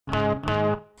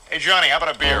Johnny, how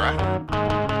about a beer?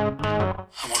 I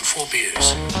want 4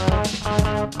 beers.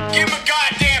 Give him a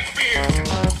goddamn beer!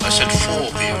 I said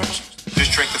 4 beers.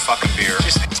 Just drink the fucking beer.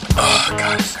 Oh,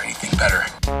 God, is there anything better?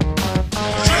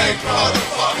 Drink,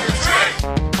 motherfucker, drink!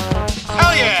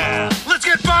 Hell yeah! Let's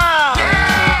get bombed!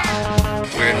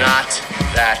 Yeah! We're not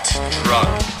that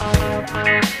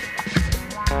drunk.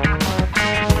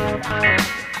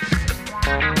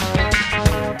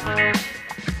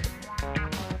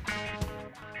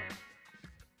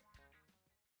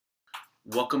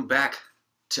 Welcome back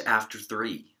to After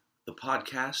 3, the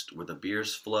podcast where the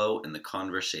beers flow and the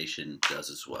conversation does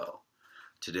as well.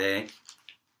 Today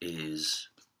is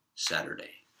Saturday,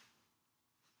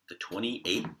 the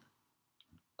 28th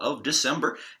of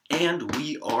December, and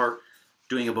we are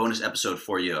doing a bonus episode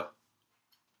for you.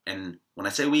 And when I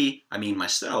say we, I mean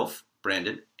myself,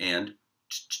 Brandon, and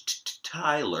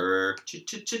Tyler.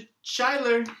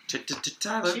 Tyler.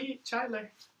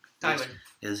 Tyler. Tyler.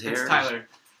 His hair. It's Tyler.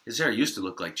 His hair used to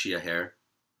look like chia hair.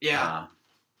 Yeah.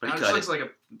 But Now he it cut looks it. like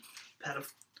a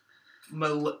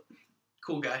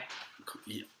cool guy.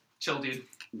 Yeah. Chill dude.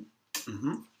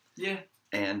 Mm-hmm. Yeah.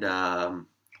 And,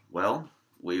 well,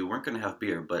 we weren't going to have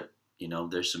beer, but, you know,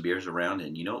 there's some beers around,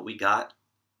 and you know what we got?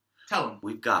 Tell him.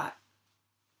 We've got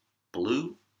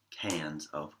blue cans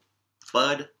of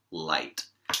Bud Light.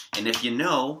 And if you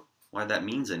know why that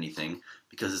means anything,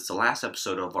 because it's the last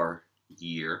episode of our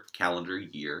calendar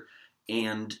year,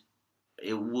 and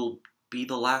it will be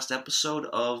the last episode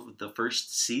of the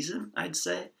first season, I'd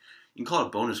say. You can call it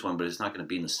a bonus one, but it's not going to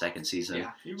be in the second season.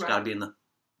 Yeah, you're It's right. got to be in the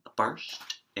first.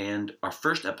 And our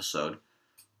first episode,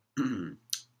 we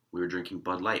were drinking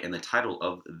Bud Light, and the title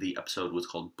of the episode was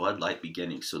called Bud Light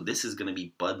Beginnings. So this is going to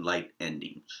be Bud Light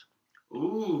Endings.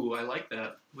 Ooh, I like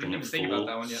that. We Bring didn't it even think about full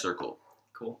that one yet. circle.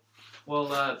 Cool.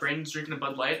 Well, Brandon's drinking a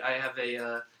Bud Light. I have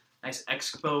a nice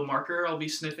Expo marker I'll be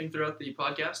sniffing throughout the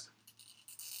podcast.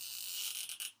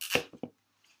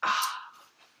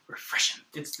 Refreshing.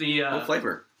 It's the What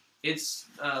flavor? it's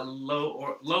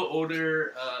low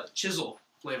odor chisel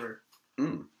flavor.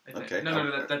 Mm, I think. okay.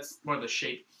 No, that's more the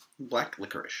shape. Black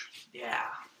licorice. Yeah.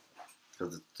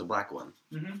 Because it's a black one.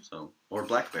 Mm-hmm. So, or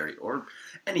blackberry, or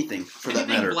anything for that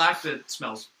Anything matter. black that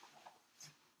smells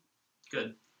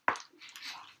good.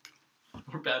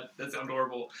 Or bad. That sounded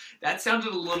horrible. That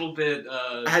sounded a little bit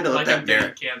I had to let like that I'm getting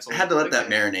marinate. canceled. I had to let that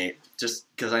Okay. marinate, just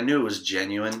because I knew it was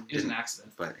genuine. It was an Didn't-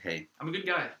 accident. But hey, I'm a good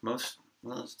guy. most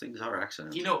those things are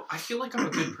accidents. You know, I feel like I'm a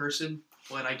good person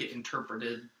when I get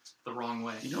interpreted the wrong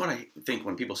way. You know what I think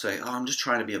when people say, "Oh, I'm just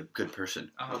trying to be a good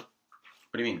person." Uh-huh.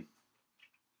 What do you mean?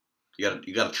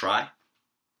 You gotta try.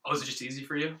 Oh, is it just easy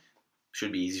for you?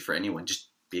 Should be easy for anyone. Just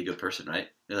be a good person, right?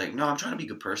 They're like, "No, I'm trying to be a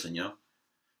good person." You know,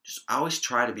 just always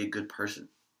try to be a good person.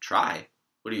 Try.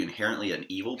 What are you, inherently an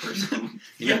evil person?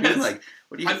 You know what I mean? Yes. Like,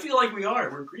 what do you? I feel like we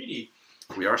are. We're greedy.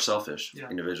 We are selfish Yeah.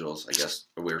 individuals, I guess.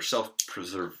 Or we're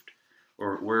self-preserved,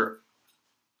 or we're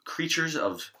creatures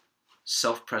of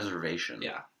self-preservation.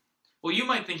 Yeah. Well, you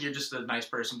might think you're just a nice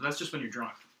person, but that's just when you're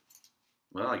drunk.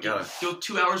 Well, I gotta. Go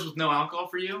 2 hours with no alcohol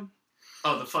for you?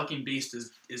 Oh, the fucking beast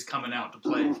is coming out to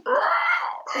play.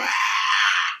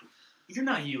 You're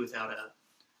not you without a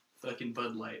fucking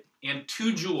Bud Light. And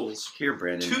 2 Juuls. Here,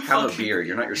 Brandon, Two have a fucking- beer.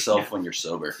 You're not yourself Yeah. when you're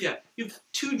sober. Yeah, you have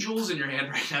 2 Juuls in your hand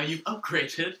right now. You've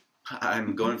upgraded.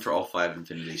 I'm going for all 5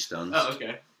 Infinity Stones. Oh,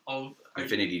 okay.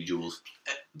 Infinity Jewels.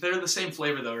 They're the same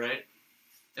flavor, though, right?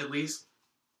 At least?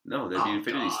 No, they're Oh, the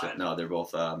Infinity God. Stones. No, they're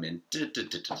both mint.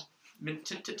 Mint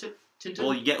tinted?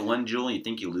 Well, you get one jewel and you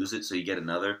think you lose it, so you get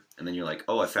another, and then you're like,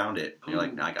 oh, I found it. And you're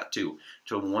like, Ooh. no, I got 2.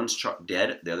 So one's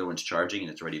dead, the other one's charging, and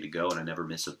it's ready to go, and I never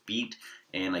miss a beat,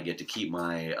 and I get to keep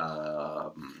my,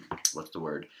 what's the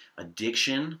word?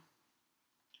 Addiction.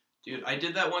 Dude, I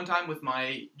did that one time with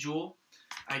my Juul.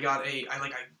 I got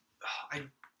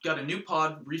a new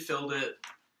pod, refilled it,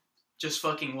 just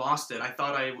fucking lost it. I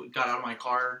thought I got out of my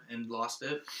car and lost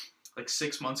it. Like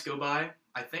 6 months go by.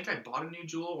 I think I bought a new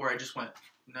Juul, or I just went,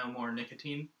 no more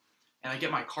nicotine. And I get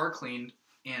my car cleaned,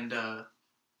 and I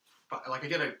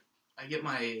get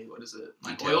my, what is it,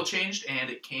 my Detail. oil changed, and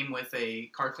it came with a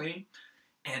car cleaning.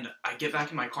 And I get back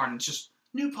in my car, and it's just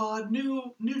new pod,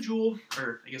 new Juul,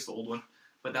 or I guess the old one.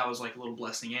 But that was like a little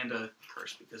blessing and a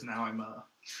curse, because now I'm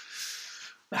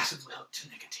massively hooked to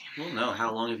nicotine. Well, no.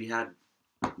 How long have you had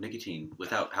nicotine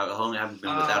without? How long have you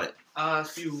been without it? A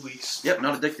few weeks. Yep,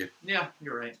 not addicted. Yeah,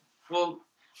 you're right. Well,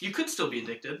 you could still be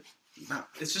addicted. No.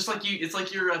 It's just like it's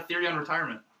like your theory on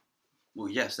retirement. Well,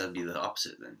 yes, that'd be the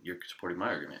opposite then. You're supporting my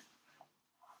argument.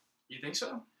 You think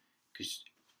so? Because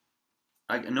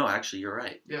no, actually, you're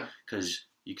right. Yeah. Because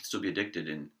you could still be addicted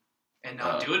and And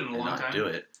not do it in a long not time. do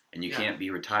it. and you Yeah. can't be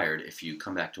retired if you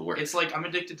come back to work. It's like I'm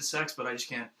addicted to sex, but I just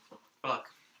can't fuck.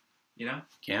 You know?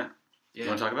 Can't? Yeah. You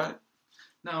want to talk about it?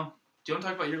 No. Do you want to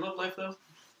talk about your love life though?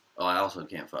 Oh, I also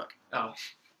can't fuck. Oh.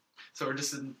 So we're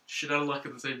just in shit out of luck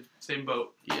in the same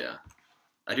boat. Yeah.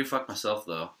 I do fuck myself,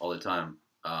 though, all the time.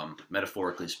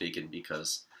 Metaphorically speaking,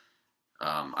 because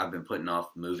I've been putting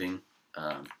off moving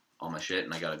all my shit,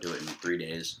 and I gotta do it in 3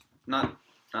 days. Not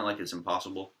like it's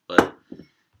impossible, but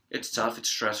it's tough, it's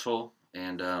stressful,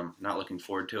 and not looking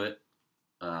forward to it.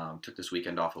 Took this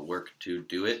weekend off of work to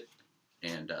do it,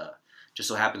 and just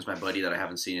so happens my buddy that I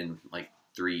haven't seen in like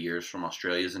 3 years from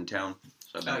Australia is in town.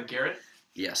 So I've been, Garrett?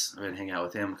 yes, I've been hanging out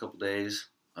with him a couple days,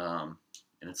 and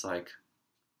it's like,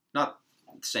 not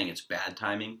saying it's bad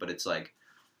timing, but it's like,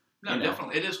 No, you know,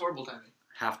 definitely. It is horrible timing.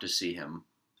 have to see him,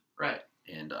 Right.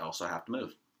 and I also have to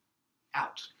move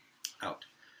Out. out.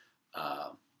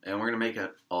 And we're going to make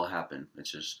it all happen.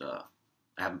 It's just, I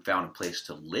haven't found a place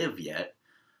to live yet,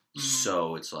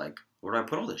 so it's like, where do I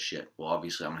put all this shit? Well,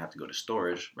 obviously, I'm going to have to go to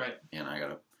storage, Right. and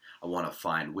I want to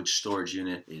find which storage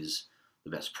unit is the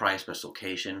best price, best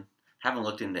location. Haven't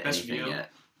looked into Best anything view.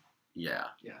 yet. Yeah.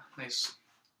 Yeah. Nice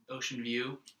ocean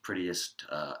view. Prettiest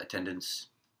attendance,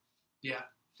 Yeah.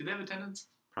 Do they have attendance?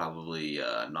 probably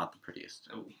not the prettiest.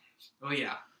 Oh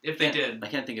yeah. If they did. I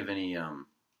can't think of any. I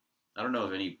don't know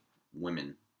of any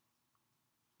women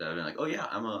that have been like, oh yeah,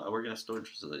 I work in a storage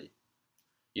facility.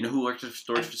 You know who works at a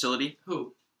storage facility?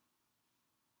 Who?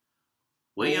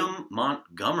 William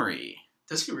Montgomery.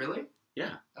 Does he really?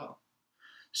 Yeah. Oh.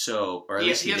 So, or at He-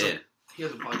 least he he has did. He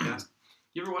has a podcast.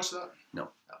 You ever watch that? No.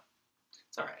 Oh.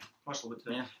 It's alright. Watched a little bit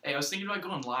today. Yeah. Hey, I was thinking about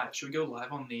going live. Should we go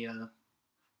live on the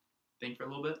thing for a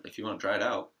little bit? If you want to try it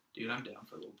out, Dude, I'm down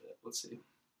for a little bit. Let's see.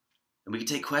 and we can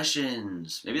take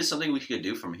questions. Maybe it's something we could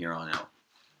do from here on out.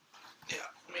 Yeah,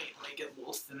 let me get a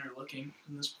little thinner looking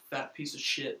than this fat piece of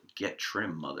shit. Get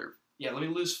trim, mother. Yeah, let me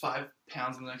lose 5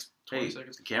 pounds in the next 20 Hey,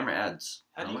 seconds. the camera adds.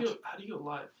 How do you go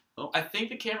live? Oh. I think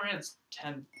the camera adds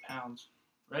 10 pounds,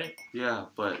 right? Yeah,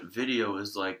 but video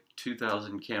is like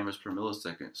 2,000 cameras per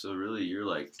millisecond. So really, you're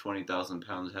like 20,000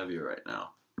 pounds heavier right now.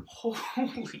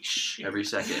 Holy shit. Every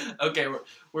second. Okay,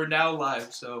 we're now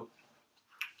live, so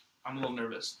I'm a little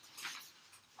nervous.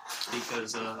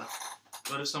 Because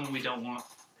what if someone we don't want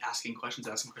asking questions?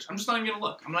 I'm just not even gonna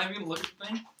look. I'm not even gonna look at the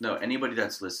thing. No, anybody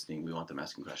that's listening, we want them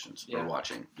asking questions Yeah. or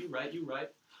watching. You right.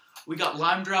 We got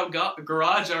Lime Drop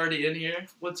Garage already in here.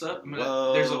 What's up?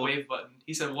 Whoa. There's a wave button.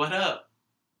 He said, "What up?"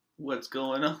 What's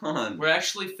going on? We're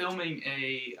actually filming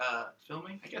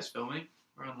filming.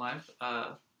 We're on live.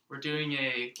 We're doing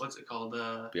a, what's it called?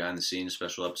 Behind the scenes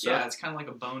special episode. Yeah, it's kind of like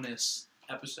a bonus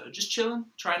episode. Just chilling,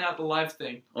 trying out the live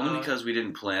thing. Only because we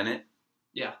didn't plan it.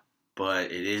 Yeah.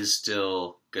 But it is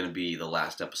still going to be the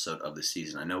last episode of the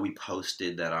season. I know we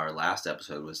posted that our last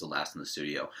episode was the last in the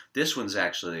studio. This one's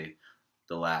actually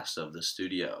the last of the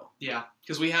studio. Yeah,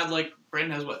 because we had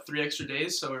Brandon has 3 extra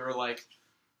days, so we were like,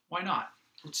 why not?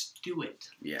 Let's do it.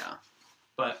 Yeah.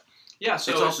 But yeah,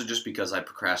 so it's also just because I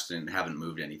procrastinated and haven't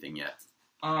moved anything yet.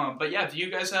 but yeah, if you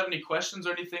guys have any questions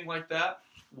or anything like that,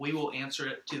 we will answer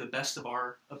it to the best of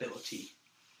our ability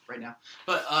right now.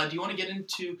 But do you want to get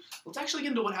into? Let's actually get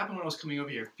into what happened when I was coming over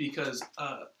here, because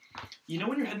you know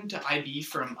when you're heading to IB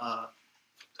from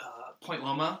Point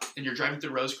Loma and you're driving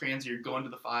through Rosecrans, and you're going to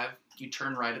the 5, you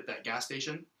turn right at that gas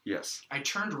station. Yes. I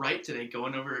turned right today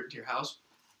going over to your house,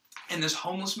 and this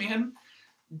homeless man,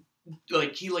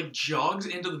 he jogs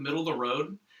into the middle of the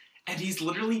road, and he's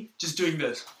literally just doing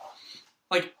this.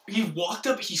 He walked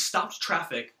up, he stopped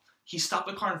traffic, he stopped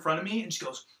the car in front of me, and just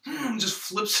goes, just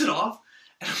flips it off,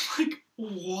 and I'm like,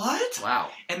 what? Wow.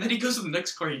 And then he goes to the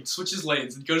next car, he switches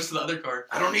lanes, and goes to the other car.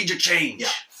 I don't need your change. Yeah,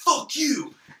 fuck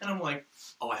you! And I'm like,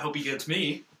 oh, I hope he gets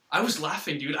me. I was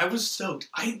laughing, dude. I was stoked.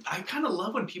 I kind of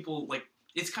love when people,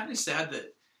 it's kind of sad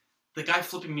that the guy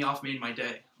flipping me off made my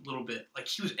day a little bit.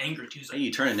 He was angry, too. He was Hey, like,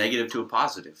 you turn a negative to a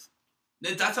positive.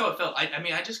 that's how it felt. I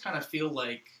mean, I just kind of feel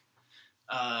like,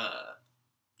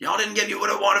 Y'all didn't get me what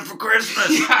I wanted for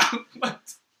Christmas. yeah, what?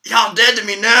 Y'all dead to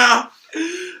me now.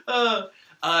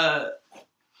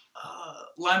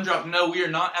 Lime Drop, no, we are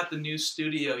not at the new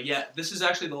studio yet. This is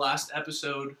actually the last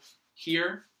episode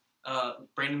here.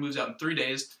 Brandon moves out in 3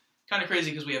 days. Kind of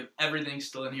crazy because we have everything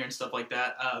still in here and stuff like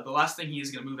that. The last thing he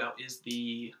is going to move out is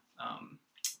the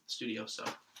studio, so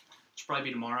it should probably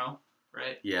be tomorrow,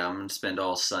 right? Yeah, I'm going to spend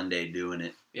all Sunday doing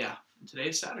it. Yeah. Today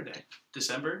is Saturday,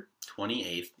 December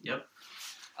 28th. Yep.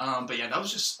 But yeah, that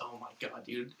was just, oh my god,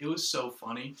 dude. It was so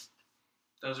funny.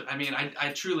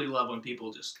 I truly love when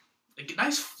people just, a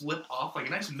nice flip off, a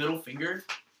nice middle finger.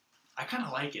 I kind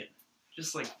of like it.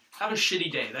 Just have a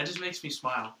shitty day. That just makes me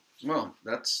smile. Well,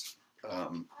 that's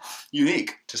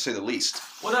unique, to say the least.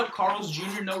 What up, Carl's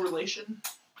Jr.? No relation.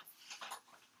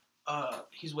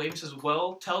 He's waving. Says,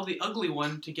 "Well, tell the ugly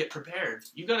one to get prepared.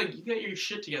 You got your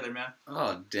shit together, man."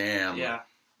 Oh, damn. Yeah,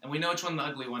 and we know which one the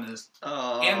ugly one is,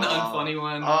 Oh. and the unfunny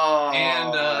one, Oh,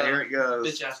 and here it goes.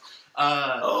 bitch ass.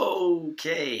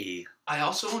 Okay. I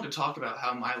also want to talk about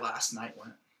how my last night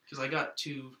went because I got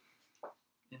too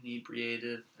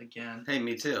inebriated again. Hey,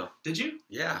 me too. Did you?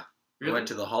 Yeah. Really? We went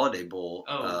to the Holiday Bowl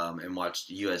Oh. and watched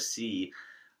USC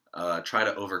try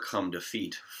to overcome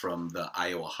defeat from the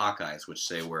Iowa Hawkeyes, which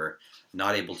they were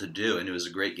not able to do. And it was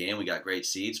a great game. We got great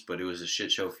seats, but it was a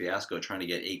shit show fiasco trying to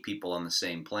get 8 people on the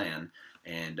same plan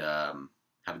and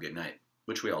have a good night,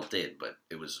 which we all did, but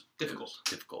it was Difficult.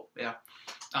 Difficult. Well,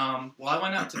 I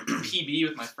went out to PB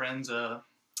with my friends. I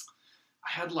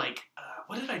had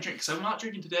what did I drink? Because I'm not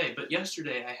drinking today, but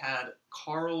yesterday I had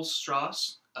Carl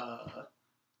Strauss.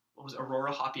 What was it?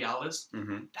 Aurora Hopialis?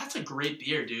 Mm-hmm. That's a great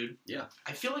beer, dude. Yeah.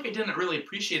 I feel like I didn't really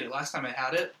appreciate it last time I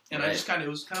had it, and Right. it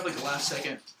was kind of like a last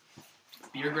second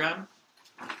beer grab.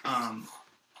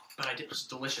 But it was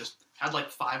delicious. Had like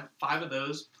five of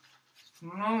those,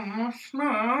 a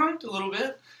little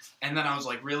bit, and then I was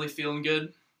like really feeling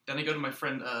good. Then I go to my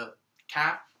friend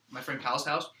my friend Cal's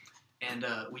house, and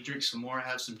we drink some more. I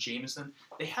have some Jameson.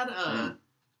 They had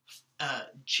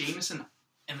Jameson,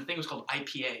 and the thing was called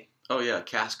IPA. Oh, yeah,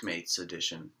 Caskmates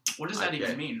edition. What does that IPA.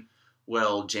 even mean?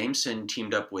 Well, Jameson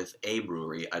teamed up with a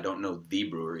brewery. I don't know the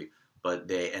brewery, but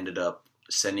they ended up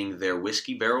sending their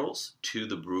whiskey barrels to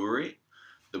the brewery.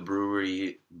 The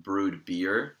brewery brewed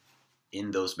beer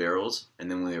in those barrels, and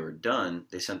then when they were done,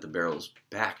 they sent the barrels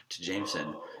back to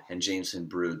Jameson, Whoa. and Jameson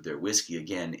brewed their whiskey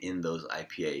again in those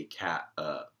IPA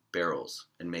barrels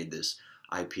and made this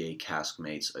IPA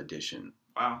Caskmates edition.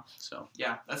 Wow. So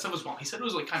Yeah, that stuff was. He said it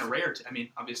was like kind of rare.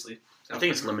 Obviously. I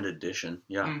think it's limited edition.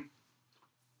 Yeah. Mm.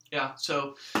 Yeah.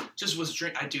 So, just was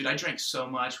I drank so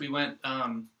much. We went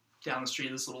down the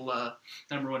street, this little #1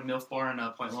 MILF bar in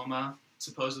Point Loma,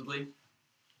 supposedly.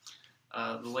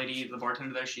 The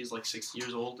bartender there, she's like 60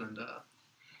 years old and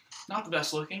not the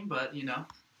best looking, but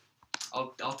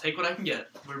I'll take what I can get.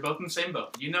 We're both in the same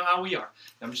boat. You know how we are.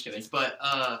 No, I'm just kidding. But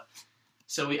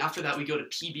so after that we go to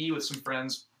PB with some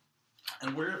friends.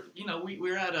 And we're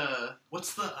at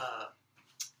what's the,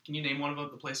 can you name one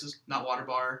of the places? Not Water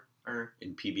Bar or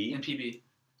In PB? in PB.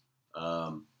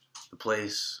 The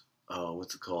place,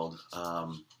 what's it called?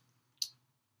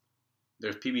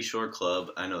 There's PB Shore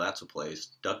Club. I know that's a place.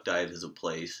 Duck Dive is a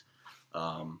place.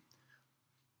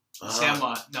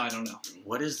 Sandlot. No, I don't know.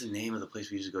 What is the name of the place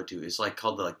we used to go to? It's like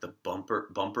called the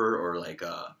bumper or like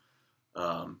a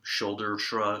shoulder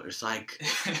shrug. It's like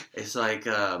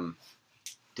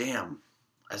damn.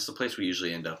 That's the place we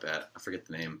usually end up at. I forget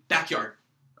the name. Backyard.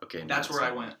 Okay. That's where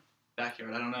I went.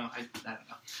 Backyard. I don't know. I don't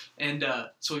know. And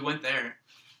so we went there,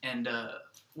 and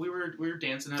we were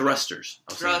dancing. Thrusters.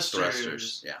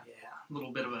 Thrusters. Yeah. Yeah. A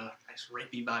little bit of a nice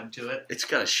rapey vibe to it. It's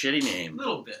got a shitty A name.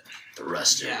 little bit.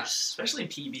 Thrusters. Yeah. Especially in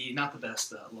PB. Not the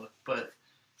best look, but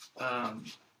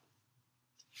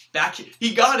back.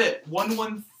 He got it.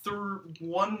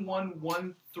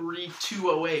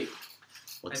 1113208.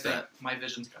 What's I think that? my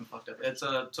vision's kind of fucked up. It's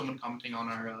someone commenting on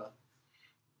our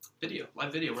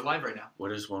live video. We're live right now.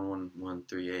 What is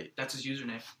 11138? That's his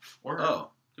username. Or her. Oh.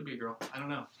 Could be a girl. I don't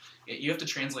know. You have to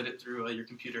translate it through your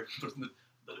computer.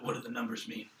 What do the numbers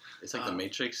mean? It's like the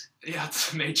Matrix. Yeah,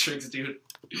 it's the Matrix, dude.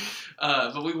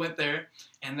 But we went there,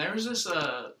 and there was this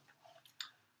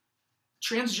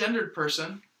transgendered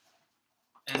person,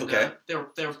 and Okay. they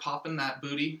were popping that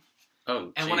booty.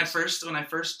 Oh, And jeez. when I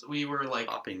first we were like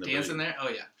Popping the dancing booty. there. Oh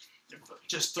yeah,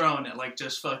 just throwing it like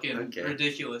just fucking Okay.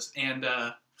 ridiculous. And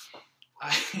I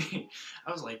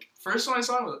was like, first when I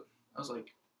saw it, I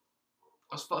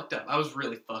was fucked up. I was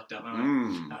really fucked up.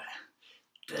 I'm like,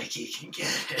 Becky can get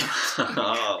it.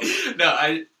 Oh. No,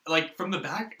 I like from the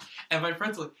back, and my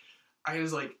friends like, I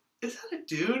was like, is that a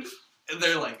dude? And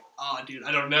they're like, oh, dude,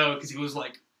 I don't know, because he was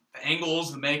like the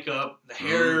angles, the makeup, the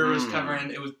hair was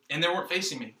covering it was, and they weren't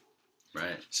facing me.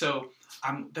 Right. So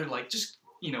they're like, just,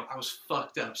 I was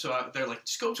fucked up. So they're like,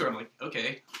 just go up to her. I'm like,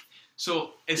 okay.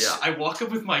 So I walk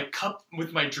up with my cup,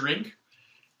 with my drink.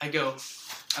 I go,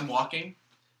 I'm walking,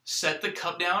 set the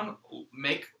cup down,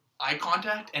 make eye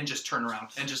contact, and just turn around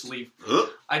and just leave.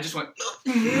 I just went,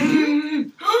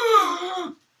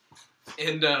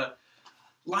 and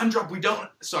Lime Drop,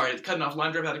 cutting off.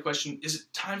 Lime Drop had a question. Is it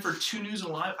time for 2 News and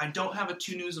a Lie? I don't have a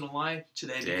 2 News and a Lie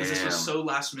today because this was so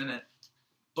last minute.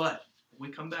 But when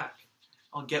we come back,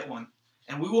 I'll get one.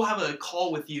 And we will have a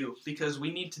call with you because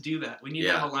we need to do that. We need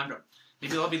to have a Lime Drop.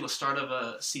 Maybe that'll be the start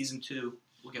of season 2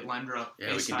 We'll get lined up.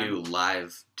 Yeah, we FaceTime. can do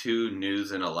live 2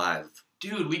 news and a live.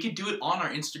 Dude, we could do it on our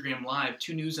Instagram live.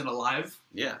 2 news and a live.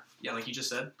 Yeah. Yeah, like you just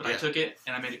said. But I Yeah. took it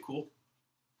and I made it cool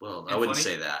Well, I And wouldn't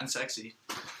funny say that. and sexy.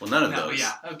 Well, none of No, those.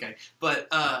 yeah, okay. But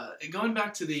going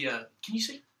back to the, can you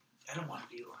say? I don't want to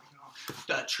be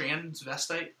like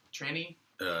transvestite, tranny,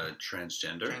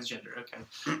 Transgender. transgender.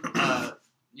 Okay.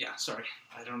 Yeah, sorry.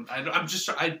 I'm just.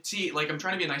 I see. Like I'm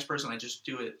trying to be a nice person. I just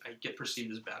do it. I get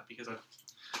perceived as bad because I.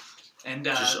 And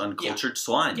Just yeah. uncultured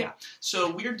swine. Yeah.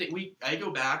 So I go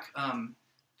back.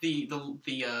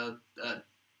 The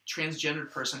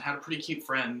transgendered person had a pretty cute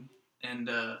friend, and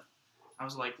I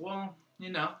was like, well,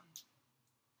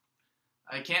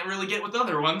 I can't really get with the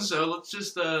other ones, so let's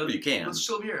just You can. let's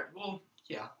chill here. Well,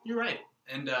 yeah, you're right.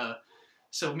 And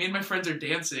so me and my friends are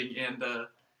dancing, and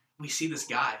we see this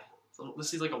guy. So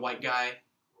this is like a white guy,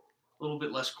 a little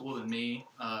bit less cool than me.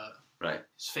 Right.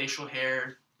 His facial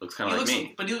hair. Looks kind of like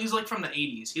me. But he's like from the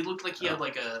 80s. He looked like he Oh. had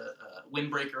like a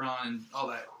windbreaker on and all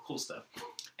that cool stuff.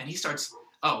 And he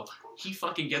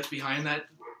fucking gets behind that.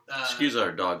 Excuse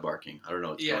our dog barking. I don't know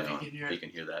what's yeah, going if you on. can hear If it. you can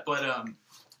hear that. But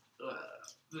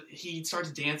he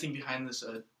starts dancing behind this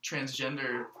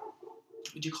transgender,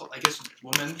 what do you call it? I guess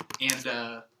woman,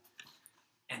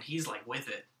 and he's like with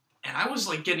it. And I was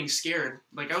like getting scared.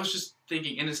 Like I was just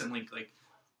thinking innocently, like,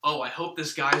 oh, I hope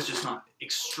this guy's just not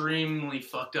extremely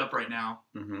fucked up right now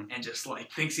Mm-hmm. and just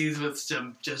like thinks he's with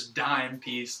some just dime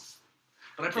piece.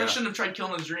 But I probably shouldn't have tried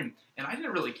killing his dream. And I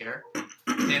didn't really care.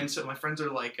 And so my friends are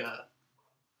like,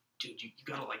 dude, you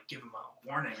gotta like give him a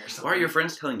warning or something. Why are your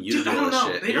friends telling you Dude, to I do all don't this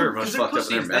know. shit? They You're don't, most 'cause they're fucked up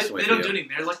and they're pussies. messing with They don't you. do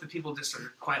anything. They're like the people just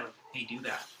are quiet, like, hey, do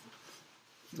that.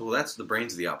 Well, that's the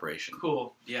brains of the operation.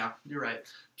 Cool. Yeah, you're right.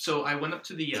 So I went up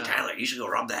to the. Hey, Tyler, you should go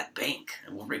rob that bank,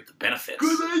 and we'll reap the benefits.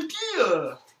 Good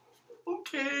idea.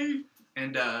 Okay.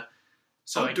 And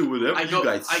so I'll do whatever I go, you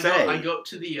guys say. I go up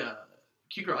to the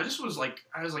cute girl. I was like,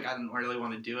 I didn't really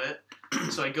want to do it.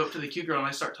 So I go up to the cute girl and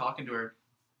I start talking to her.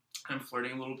 I'm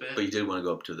flirting a little bit. But you did want to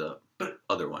go up to the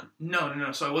other one.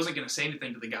 No. So I wasn't gonna say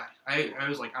anything to the guy. I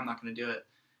was like, I'm not gonna do it.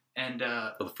 And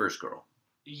Oh, the first girl.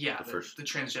 yeah, the first. the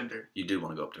transgender. You did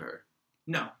want to go up to her.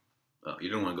 No, Oh, you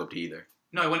didn't want to go up to either.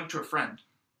 I went up to a friend.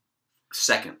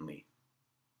 Secondly.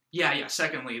 Yeah.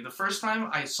 Secondly, the first time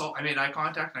I made eye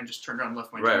contact and I just turned around and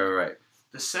left my Right, drink. right.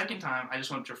 The second time, I just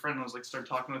went up to a friend and was like, started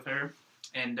talking with her,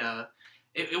 and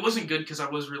it wasn't good because I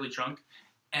was really drunk,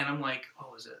 and I'm like,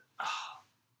 what was it?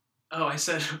 Oh, I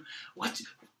said, what?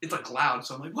 It's like loud,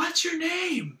 so I'm like, what's your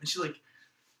name? And she's like,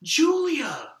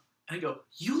 Julia. And I go,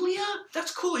 Yulia?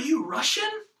 That's cool. Are you Russian?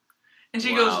 And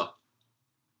she goes,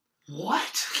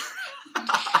 what?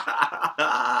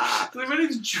 Like, my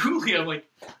name's Julia. I'm like,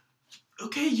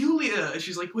 okay, Yulia. And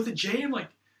she's like, with a J? I'm like,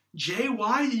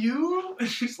 J-Y-U? And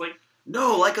she's like,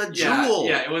 No, like a jewel.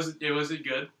 yeah, it wasn't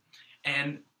good.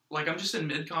 And like I'm just in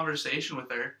mid conversation with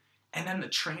her, and then the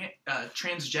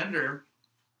transgender,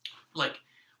 like,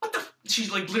 what the? She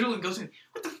like literally goes in,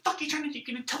 what the fuck are you trying to do? You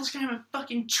gonna tell this guy I'm a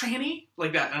fucking tranny?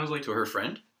 Like that. And I was like, To her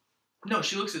friend? no.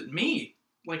 She looks at me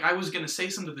like I was gonna say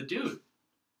something to the dude,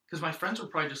 because my friends were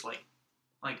probably just like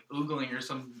oogling or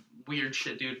some weird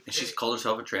shit, dude. And she's called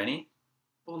herself a tranny?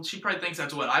 Well, she probably thinks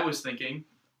that's what I was thinking.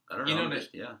 I don't You know. know that-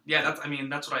 Yeah. Yeah,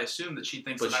 that's what I assumed that she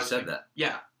thinks. But that I she was said thinking. that.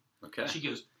 Yeah. Okay. She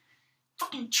goes,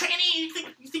 fucking tranny, you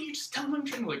think you're just telling them I'm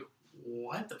tranny? I'm like,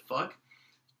 what the fuck?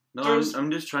 No, Throws- I'm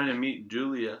just trying to meet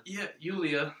Julia. Yeah,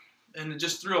 Yulia. And it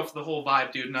just threw off the whole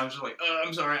vibe, dude. And I was just like,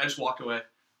 I'm sorry. I just walked away.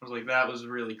 I was like, that was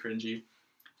really cringy.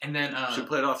 And then, She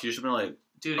played off. You should have been like,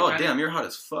 dude, oh, damn, you're hot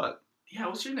as fuck. Yeah,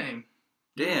 what's your name?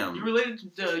 Damn. You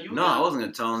related to Yulia? No, I wasn't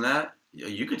going to tell him that.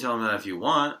 You can tell him that if you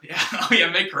want. Yeah, oh yeah,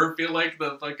 make her feel like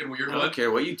the fucking weird I one. don't care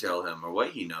what you tell him or what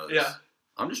he knows. Yeah.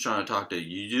 I'm just trying to talk to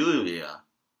Julia.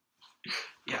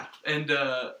 Yeah, and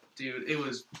dude, it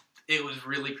was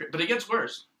really but it gets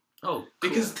worse. Oh, cool.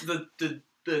 Because the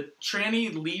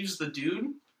tranny leaves the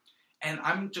dude, and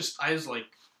I was like,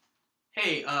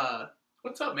 hey,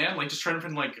 what's up, man? Like, just trying to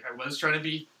pretend like I was trying to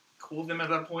be cool with him at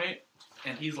that point,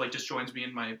 and he's like, just joins me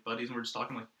and my buddies, and we're just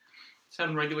talking, like, just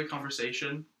having regular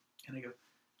conversation, and I go,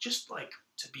 just don't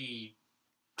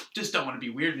want to be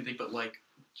weird or anything, but like,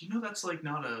 do you know that's like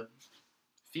not a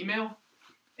female?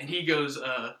 And he goes,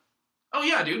 oh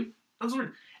yeah, dude, that's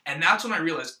weird. And that's when I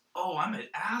realized, oh, I'm an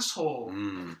asshole.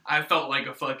 Mm. I felt like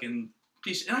a fucking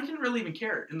piece, and I didn't really even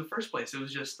care in the first place. It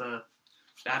was just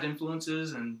bad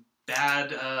influences and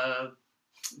bad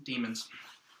demons,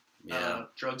 Yeah.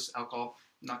 drugs, alcohol,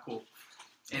 not cool.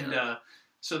 And Yeah.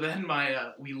 so then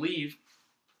we leave,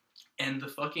 and the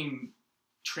fucking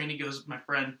trainee goes with my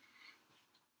friend.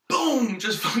 Boom!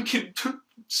 Just fucking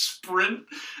sprint,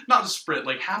 not sprint,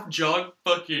 like half jog,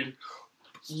 fucking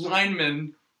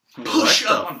linemen What push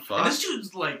the up on. fuck? And this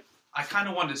dude's like, I kind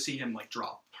of wanted to see him like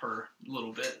drop her a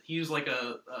little bit. He was like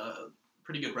a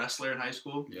pretty good wrestler in high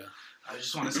school. Yeah. I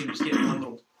just want to see him just get one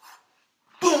little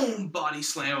boom body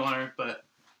slam on her. But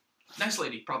nice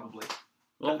lady, probably.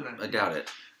 Well, I doubt it.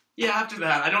 Yeah, after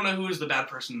that, I don't know who was the bad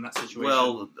person in that situation.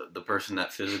 Well, the person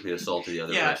that physically assaulted the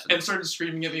other yeah, person. and started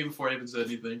screaming at me before I even said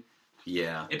anything.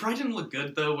 Yeah. It probably didn't look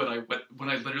good though when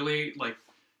I literally like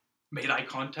made eye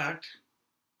contact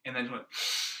and then went,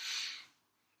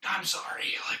 "I'm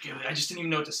sorry." Like I just didn't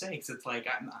even know what to say because it's like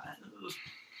I'm not. It was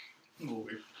a little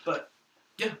weird, but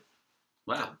yeah.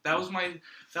 Wow. That was my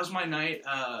night.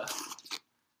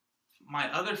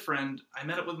 My other friend, I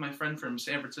met up with my friend from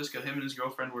San Francisco. Him and his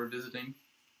girlfriend were visiting,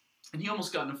 and he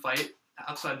almost got in a fight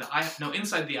inside the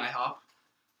IHOP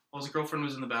while his girlfriend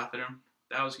was in the bathroom.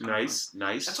 That was kind of fun.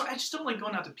 Nice. That's why I just don't like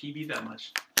going out to PB that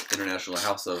much. International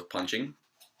House of Punching.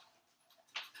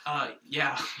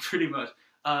 Yeah, pretty much.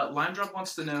 Lime Drop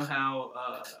wants to know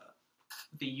how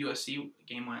the USC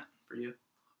game went for you.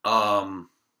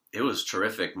 It was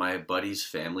terrific. My buddy's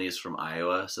family is from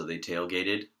Iowa, so they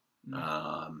tailgated.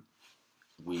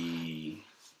 We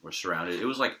were surrounded. It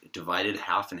was like divided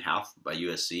half and half by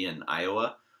USC and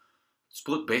Iowa.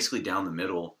 Split basically down the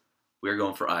middle. We were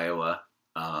going for Iowa,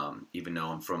 even though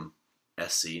I'm from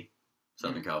SC,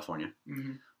 Southern California.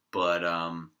 Mm-hmm. But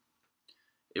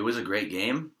it was a great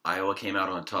game. Iowa came out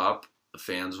on top. The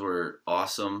fans were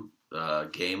awesome. The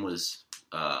game was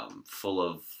full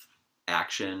of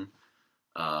action.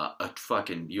 A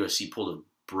fucking USC pulled a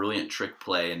brilliant trick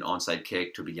play and onside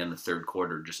kick to begin the third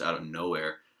quarter just out of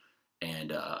nowhere,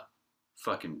 and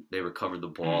they recovered the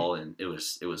ball, and it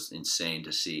was insane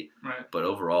to see. Right. But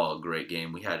overall, a great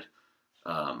game. We had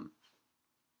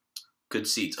good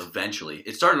seats. Eventually,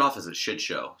 it started off as a shit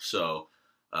show. So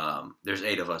there's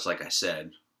 8 of us, like I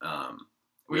said.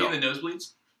 Were you in the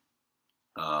nosebleeds?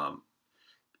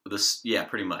 Yeah,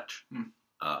 pretty much.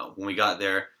 When we got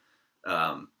there.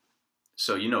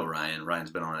 So you know Ryan.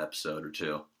 Ryan's been on an episode or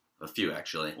two. A few,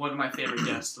 actually. One of my favorite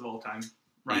guests of all time.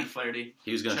 Ryan Flaherty.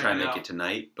 He was going to try and make it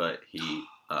tonight, but he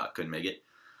couldn't make it.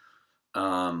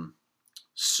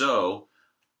 So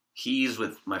he's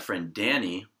with my friend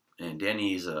Danny, and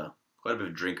Danny's quite a bit of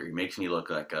a drinker. He makes me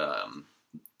look like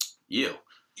you.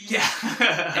 Yeah.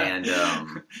 And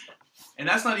and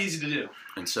that's not easy to do.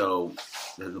 And so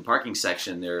the parking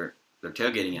section, they're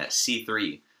tailgating at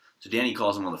C3. So Danny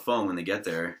calls him on the phone when they get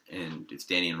there, and it's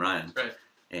Danny and Ryan. Right.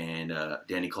 And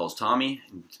Danny calls Tommy,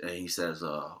 and he says,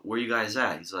 where you guys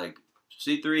at? He's like,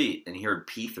 C3. And he heard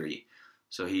P3.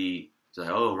 So he's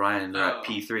like, oh, Ryan, they're at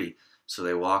P3. So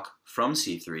they walk from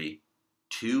C3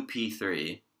 to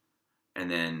P3,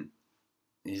 and then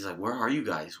he's like, where are you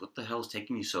guys? What the hell is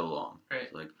taking you so long? Right.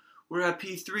 He's like, we're at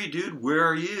P3, dude. Where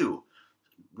are you?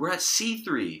 We're at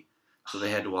C3. So they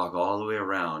had to walk all the way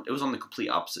around. It was on the complete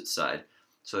opposite side.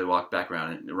 So they walked back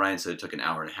around, and Ryan said it took an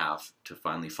hour and a half to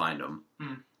finally find them.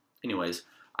 Anyways,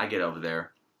 I get over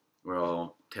there. We're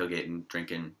all tailgating,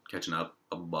 drinking, catching up,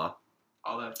 blah, blah, blah.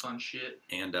 All that fun shit.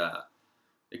 And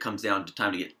it comes down to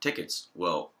time to get tickets.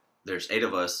 Well, there's 8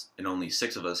 of us, and only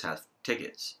 6 of us have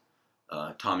tickets.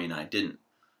 Tommy and I didn't.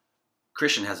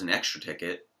 Christian has an extra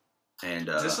ticket. And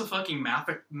Is this a fucking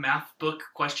math book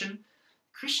question?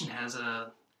 Christian has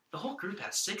the whole group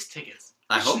has 6 tickets.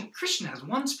 Christian has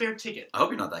 1 spare ticket. I hope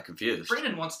you're not that confused.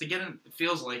 Brandon wants to get in. It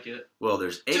feels like it. Well,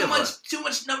 there's 8 of us. Too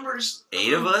much numbers.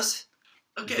 8 of us?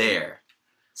 Okay. There.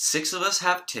 6 of us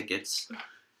have tickets.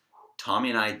 Tommy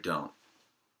and I don't.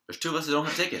 There's 2 of us that don't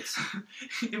have tickets.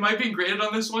 Am I being graded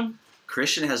on this one?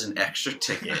 Christian has an extra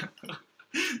ticket.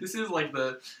 This is like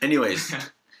the... Anyways,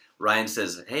 Ryan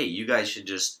says, hey, you guys should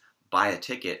just buy a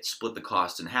ticket, split the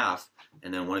cost in half,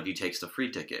 and then one of you takes the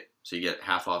free ticket. So you get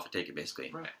half off a ticket,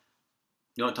 basically. Right.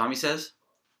 You know what Tommy says?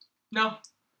 No.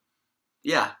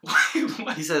 Yeah.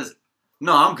 What? He says,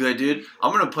 no, I'm good, dude.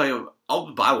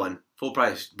 I'll buy one. Full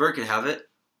price. Bert can have it.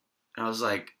 And I was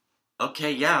like,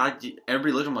 okay, yeah.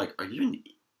 Everybody looked at him like, are you an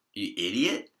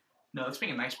idiot? No, that's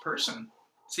being a nice person.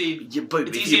 See, Yeah, but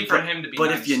it's easy for him to be But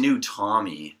nice. if you knew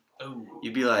Tommy, Oh.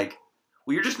 you'd be like,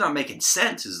 well, you're just not making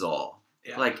sense is all.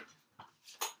 Yeah. Like,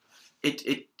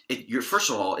 first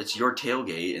of all, it's your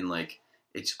tailgate, and like,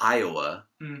 it's Iowa.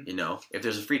 You know, if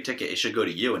there's a free ticket, it should go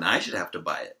to you, and I should have to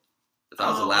buy it. If I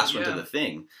was the last one to the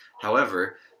thing.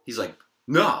 However, he's like,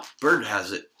 no, Bert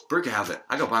has it. Bert can have it.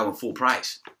 I gotta buy one full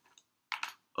price.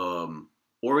 Or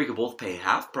we could both pay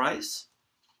half price.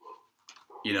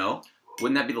 You know,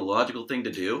 wouldn't that be the logical thing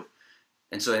to do?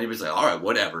 And so anybody's like, all right,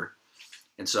 whatever.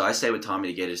 And so I stay with Tommy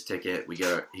to get his ticket.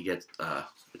 He gets the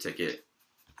ticket.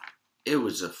 It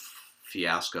was a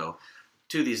fiasco.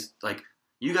 2 of these, like,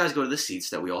 You guys go to the seats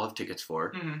that we all have tickets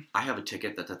for. Mhm. I have a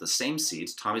ticket that's at the same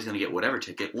seats. Tommy's going to get whatever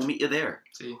ticket. We'll meet you there.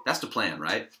 See. That's the plan,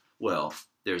 right? Well,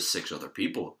 there's 6 other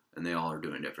people, and they all are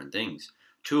doing different things.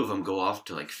 2 of them go off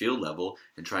to, like, field level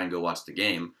and try and go watch the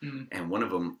game, Mhm. and one of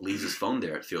them leaves his phone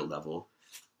there at field level,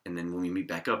 and then when we meet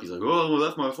back up, he's like, oh, I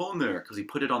left my phone there, because he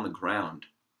put it on the ground.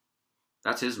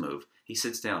 That's his move. He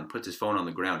sits down, puts his phone on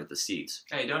the ground at the seats.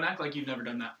 Hey, don't act like you've never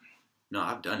done that. No,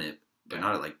 I've done it, but Yeah.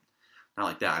 not like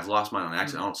that. I've lost mine on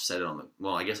accident. I don't set it on the...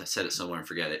 Well, I guess I set it somewhere and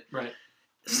forget it. Right.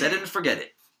 Set it and forget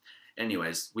it.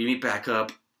 Anyways, we meet back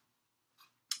up.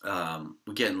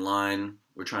 We get in line.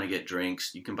 We're trying to get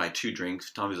drinks. You can buy 2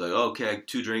 drinks. Tommy's like, oh, okay,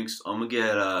 2 drinks. I'm gonna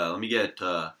get let me get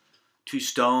 2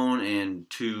 Stone and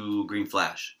 2 Green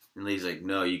Flash. And Lee's like,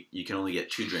 no, you can only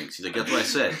get 2 drinks. He's like, that's what I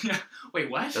said. Yeah. Wait,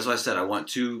 what? That's what I said. I want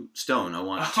 2 Stone. I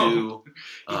want Oh. 2.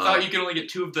 You thought you could only get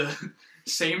 2 of the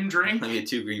same drink? Let me get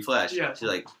 2 Green Flash. Yeah. She's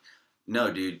like,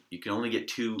 no, dude, you can only get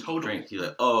 2 Total. drinks. He's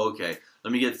like, oh, okay.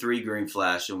 Let me get 3 Green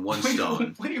Flash and 1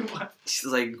 Stone. Wait, what? She's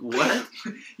like, what?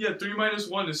 Yeah, 3 minus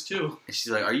 1 is 2. And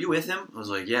she's like, are you with him? I was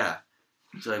like, yeah.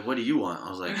 She's like, what do you want? I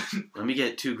was like, let me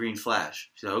get 2 Green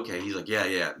Flash. She's like, okay. He's like,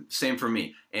 yeah. Same for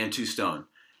me. And 2 Stone.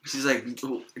 She's like,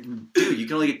 dude, you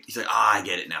can only get... He's like, I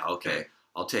get it now. Okay.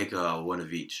 I'll take 1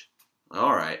 of each.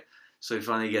 All right. So he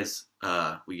finally gets...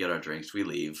 we get our drinks. We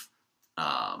leave.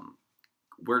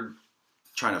 We're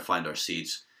trying to find our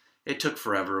seats. It took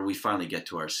forever. We finally get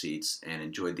to our seats and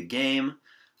enjoyed the game.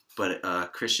 But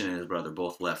Christian and his brother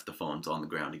both left the phones on the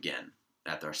ground again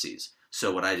at our seats. So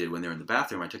what I did when they were in the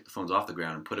bathroom, I took the phones off the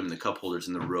ground and put them in the cup holders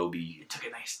in the Roby You took a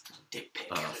nice dick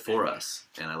pic. for us.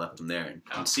 And I left them there. And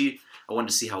Oh. I wanted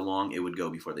to see how long it would go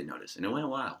before they noticed. And it went a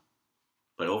while.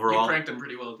 But You overall, pranked them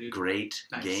pretty well, dude. great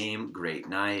Nice. game, great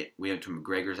night. We went to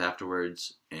McGregor's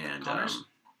afterwards. And Connors?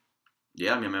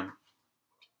 yeah, man.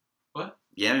 What?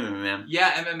 Yeah, man.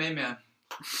 Yeah, MMA man.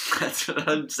 That's what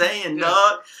I'm saying, Yeah.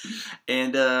 dog.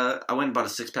 And I went and bought a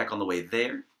 6-pack on the way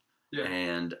there. Yeah.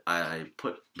 And I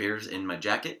put beers in my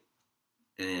jacket.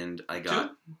 And I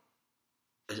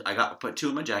put 2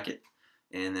 in my jacket.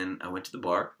 And then I went to the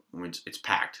bar. It's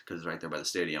packed because it's right there by the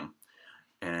stadium.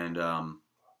 And then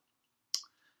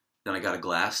I got a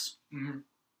glass. Mm-hmm.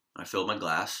 I filled my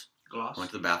glass. Gloss.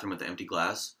 Went to the bathroom with the empty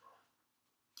glass.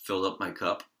 Filled up my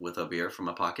cup with a beer from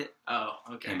my pocket. Oh,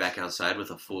 okay. Came back outside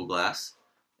with a full glass.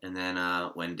 And then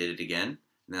went and did it again.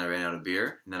 And then I ran out of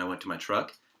beer. And then I went to my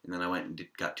truck. And then I went and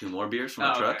got 2 more beers from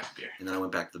my truck. Okay. Beer. And then I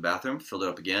went back to the bathroom, filled it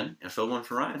up again, and filled one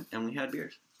for Ryan. And we had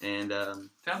beers. And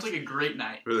Sounds like a great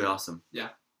night. really awesome.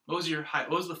 What was What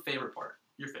was the favorite part?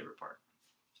 Your favorite part?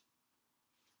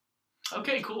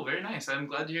 Okay, cool. Very nice. I'm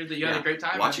glad to hear that you had a great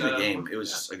time. Watching and, the game, it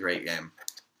was a great game.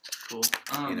 cool.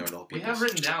 You know, it all We people's- have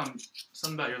written down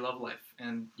something about your love life,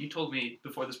 and you told me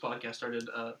before this podcast started,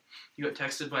 you got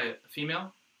texted by a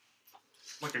female,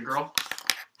 like a girl.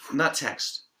 Not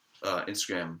text,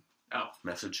 Instagram Oh.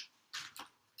 message.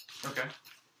 Okay.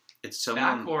 It's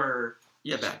someone. Back or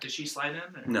Yeah, back. Did she slide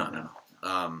in? Or? No.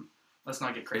 Let's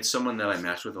not get crazy. It's someone that I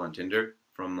matched with on Tinder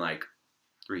from like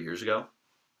 3 years ago.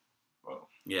 Whoa.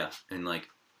 Yeah, and like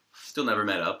still never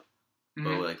met up, Mhm.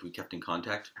 but like we kept in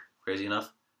contact. Crazy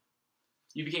enough.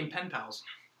 You became pen pals.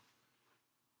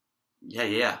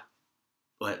 Yeah,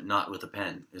 but not with a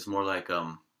pen. It's more like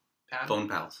Pad? phone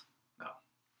pals. Oh.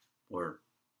 Or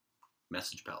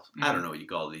message pals. I don't know what you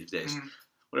call it these days. Mhm.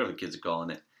 Whatever the kids are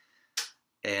calling it.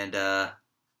 And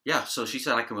yeah, so she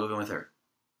said I can move in with her.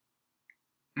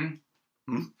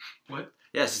 What?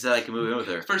 Yeah, she said I can move in with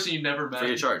her. Person you never met.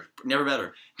 Free of charge. Never met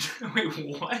her.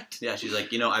 Wait, what? Yeah, she's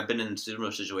like, I've been in a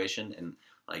similar situation and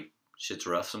like shit's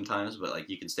rough sometimes, but like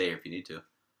you can stay here if you need to.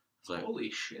 It's like, Holy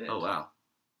shit. oh wow.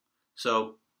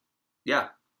 So, yeah.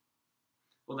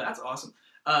 Well, that's awesome.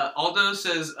 Aldo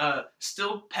says,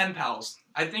 still pen pals.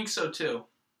 I think so too.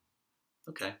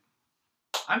 Okay.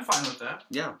 I'm fine with that.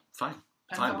 Yeah, fine.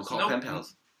 Pen Fine, pals? we'll call pen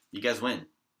pals. You guys win.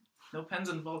 No pens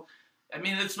involved. I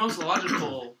mean, it's most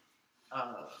logical, I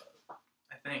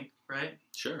think, right?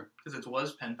 Sure. Because it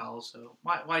was pen pals, so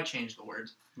why change the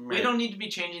words? Right. We don't need to be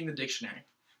changing the dictionary.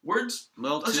 Words,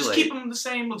 Well, let's too just late. keep them the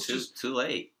same. Let's Too, just... too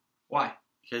late. Why?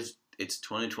 Because it's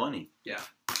 2020.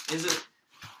 Is it?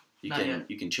 You Not can yet.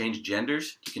 you can change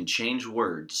genders. You can change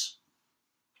words.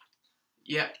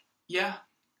 Yeah.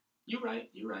 You're right.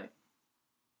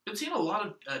 Been seeing a lot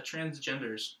of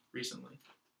transgenders recently.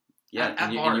 Yeah, At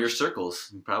in your bars.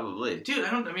 circles, probably. Dude,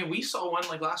 we saw one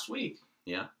like last week.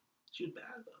 Yeah. She was bad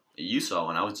though. You saw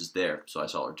one. I was just there, so I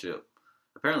saw her too.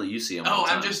 Apparently, you see him. Oh, all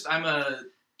the I'm time. a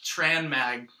tran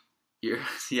mag,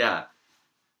 Yeah,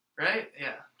 right?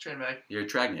 Yeah, tran mag. you're a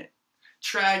Tragnet.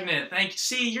 Tragnet. Thank you.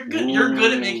 See, you're good. You're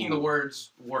good at making the Ooh.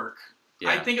 words work. Yeah.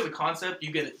 I think of the concept,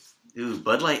 you get it. Ooh,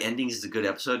 Bud Light Endings is a good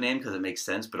episode name because it makes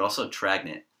sense, but also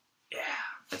Tragnet. Yeah.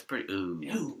 That's pretty.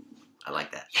 Ooh. I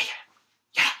like that.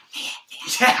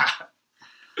 Yeah.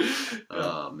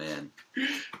 Oh man.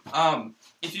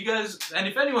 If you guys, and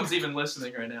if anyone's even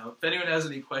listening right now, if anyone has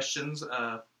any questions,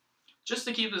 just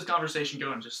to keep this conversation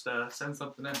going, just send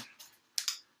something in.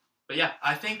 But yeah,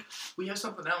 I think we have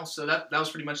something else. So that was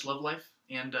pretty much Love Life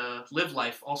and Live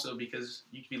Life also, because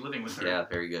you could be living with her. Yeah,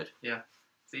 very good.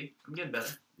 See, I'm getting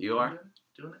better. You are? I'm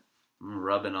doing it. I'm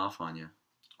rubbing off on you.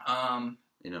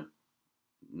 In a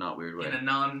not weird way. In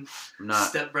a I'm not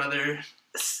stepbrother,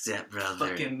 stepbrother.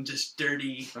 fucking just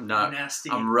dirty, I'm not. nasty.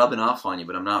 I'm rubbing off on you,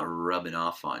 but I'm not rubbing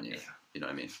off on you. Yeah. You know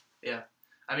what I mean?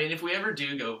 I mean, if we ever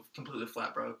do go completely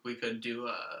flat broke, we could do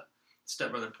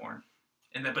stepbrother porn,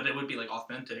 but it would be like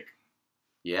authentic.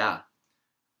 Yeah.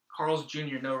 Carl's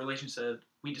Jr., no relation, said,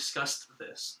 we discussed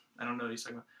this. I don't know what he's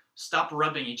talking about. Stop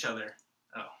rubbing each other.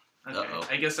 Oh, okay. Uh-oh.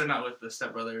 I guess they're not with the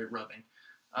stepbrother rubbing.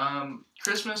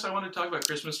 Christmas, I want to talk about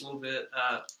Christmas a little bit.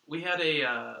 We had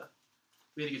a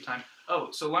good time. Oh,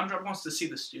 so Lime Drop wants to see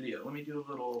the studio. Let me do a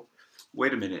little...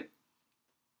 Wait a minute.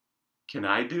 Can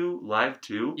I do live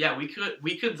too? Yeah, we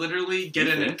could literally get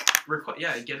You in think?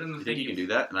 it. Get in the You thing. think you can do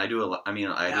that? And I do I do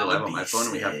That live would on my be phone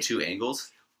and we have sick. 2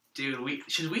 angles. Dude, we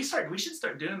should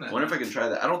start doing that. I wonder if I can try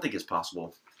that. I don't think it's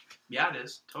possible. Yeah, it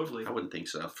is. Totally. I wouldn't think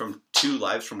so. From 2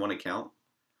 lives from 1 account?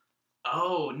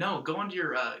 Oh, no. Go onto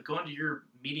your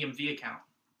Medium V account.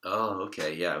 Oh,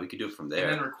 okay. Yeah, we could do it from there.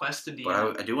 And then request a DM.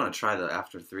 But I do want to try the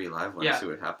After 3 live one and see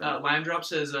what happens. Lime Drop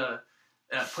says,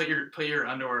 put your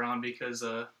underwear on because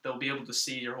they'll be able to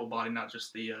see your whole body, not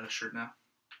just the shirt now.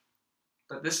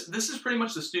 But this is pretty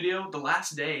much the studio, the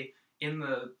last day in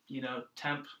the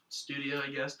temp studio,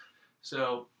 I guess.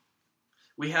 So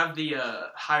we have the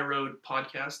High Road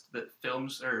podcast that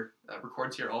films or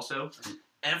records here also.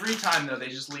 Every time though, they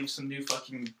just leave some new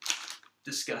fucking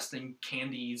disgusting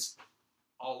candies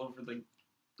all over the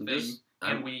thing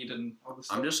and weed and all this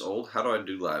stuff. I'm just old. How do I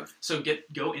do live? So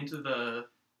go into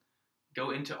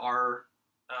our.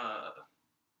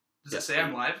 Does it say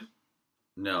I'm live?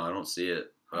 No, I don't see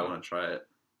it. But I want to try it.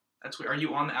 That's weird. Are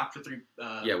you on the After 3?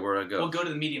 Yeah, where do I go? Well, go to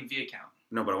the Medium V account.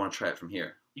 No, but I want to try it from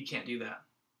here. You can't do that.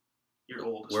 You're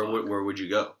old as Where fuck. where would you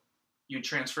go? You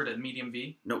transfer to Medium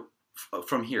V? No,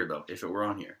 from here though. If it were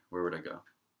on here, where would I go?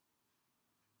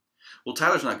 Well,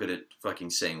 Tyler's not good at fucking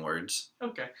saying words.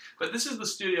 Okay. But this is the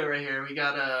studio right here. We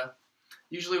got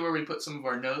usually where we put some of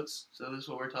our notes. So this is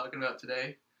what we're talking about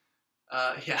today.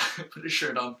 Yeah, put a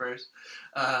shirt on first.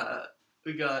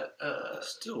 We got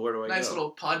Still, where do I go? nice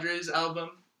little Padres album.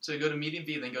 So you go to Medium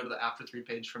V, then go to the After 3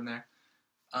 page from there.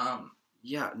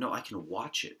 Yeah, no, I can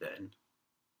watch it then.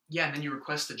 Yeah, and then you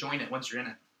request to join it once you're in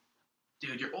it.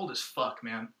 Dude, you're old as fuck,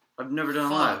 man. I've never done a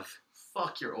Fuck. live.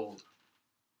 Fuck, you're old.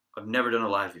 I've never done a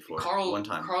live before. One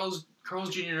time. Carl's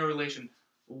Jr. No relation.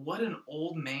 What an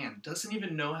old man. Doesn't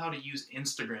even know how to use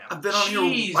Instagram. I've been on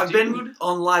Jeez, here. I've dude. been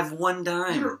on live 1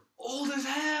 time. You're old as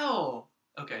hell.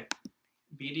 Okay.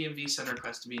 Medium V send a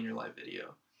request to be in your live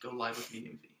video. Go live with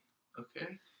Medium V.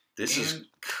 Okay. This is And-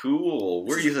 cool.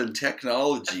 We're using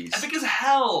technologies. Epic as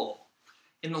hell.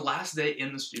 In the last day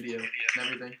in the studio and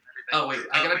everything. Oh wait,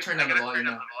 I gotta turn down the volume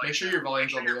now. Make sure your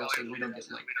volume's all the way up so we don't get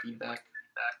like feedback.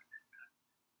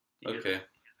 Do you hear Okay, that?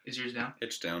 Is yours down?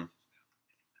 it's down.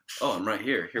 Oh, I'm right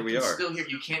here. Here I we can are. Still here.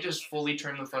 You can't just fully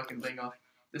turn the fucking thing off.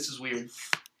 This is weird.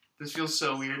 This feels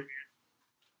so weird.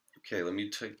 Okay, let me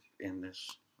type in this.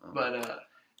 But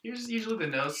here's usually the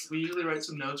notes. We usually write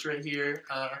some notes right here.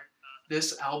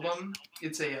 This album,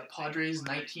 it's a Padres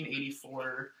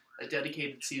 1984, a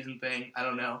dedicated season thing. I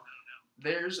don't know.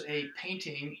 There's a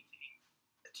painting.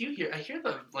 Do you hear? I hear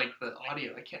the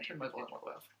audio. I can't turn my volume all the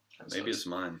way up. Kinda Maybe sucks. it's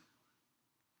mine.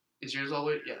 Is yours all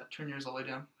the way? Yeah, turn yours all the way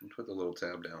down. Put the little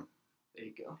tab down. There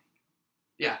you go.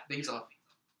 Yeah, things off.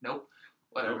 Nope.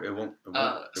 Whatever. No, it won't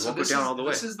So go this down is, all the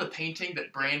way. This is the painting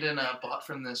that Brandon bought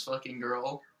from this fucking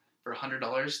girl for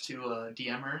 $100 to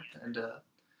DM her, and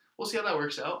we'll see how that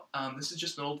works out. This is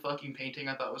just an old fucking painting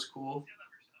I thought was cool.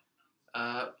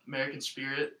 American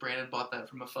Spirit. Brandon bought that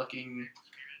from a fucking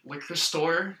liquor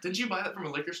store. Didn't you buy that from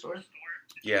a liquor store?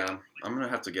 Yeah, I'm gonna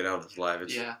have to get out of this live.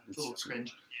 It's a little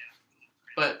cringe.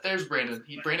 But there's Brandon.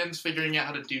 Brandon's figuring out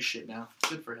how to do shit now.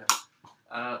 Good for him.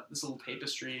 This little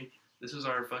tapestry. This is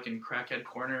our fucking crackhead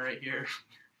corner right here.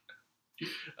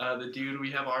 The dude,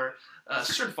 we have our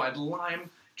certified lime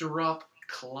drop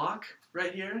clock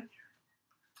right here,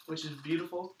 which is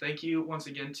beautiful. Thank you once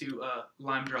again to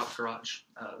Lime Drop Garage.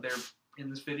 They're in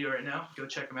this video right now. Go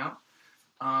check them out.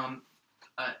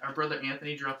 Our brother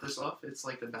Anthony dropped this off. It's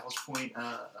like the Ballast Point,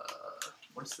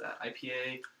 what's that,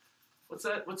 IPA What's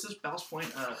that? What's this Ballast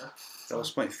Point?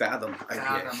 Ballast Point Fathom.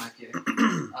 Fathom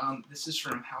IPA. This is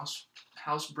from House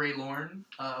Bray Lorne.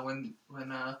 When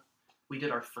we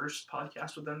did our first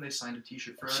podcast with them, they signed a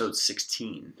T-shirt for us. Episode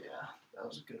 16. Yeah, that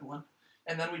was a good one.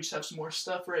 And then we just have some more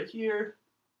stuff right here.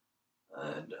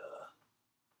 And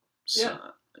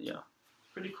Yeah.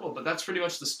 pretty cool. But that's pretty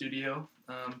much the studio.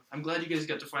 I'm glad you guys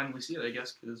got to finally see it, I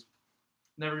guess, because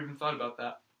never even thought about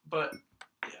that. But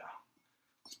yeah,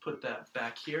 let's put that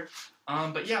back here.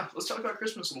 But yeah, let's talk about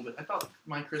Christmas a little bit. I thought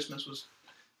my Christmas was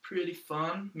pretty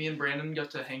fun. Me and Brandon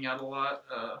got to hang out a lot.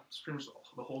 It's pretty much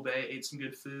the whole day. Ate some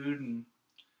good food and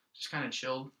just kind of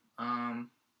chilled.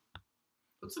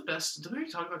 What's the best? Did we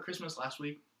already talk about Christmas last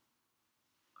week?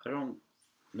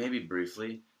 Maybe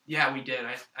briefly. Yeah, we did.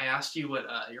 I asked you what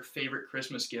your favorite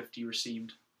Christmas gift you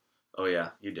received. Oh, yeah,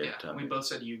 you did. Yeah, we both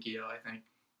said Yu-Gi-Oh, I think.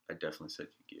 I definitely said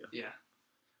Yu-Gi-Oh. Yeah.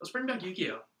 Let's bring back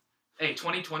Yu-Gi-Oh. Hey,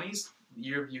 2020's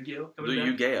year of Yu-Gi-Oh. The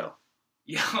Yu-Gi-Oh.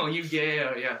 Yeah,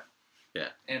 Yu-Gi-Oh, yeah. Yeah.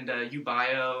 And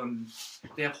Yu-Bio, and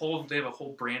they have a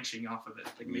whole branching off of it.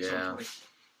 Like, Yeah.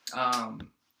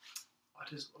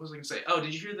 What was I gonna say? Oh,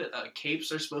 did you hear that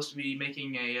capes are supposed to be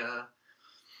making a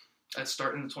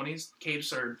start in the 20s?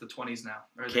 Capes are the 20s now.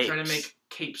 Or they're trying to make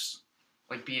capes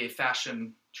like be a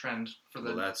fashion trend for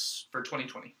for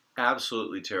 2020.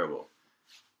 Absolutely terrible.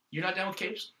 You're not down with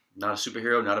capes? Not a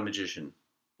superhero, not a magician.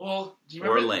 Well, do you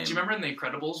Or remember? lame. Do you remember in The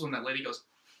Incredibles when that lady goes,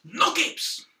 "No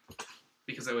capes,"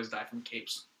 because they always die from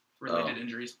capes-related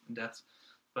injuries and deaths?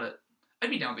 But I'd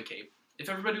be down with a cape. If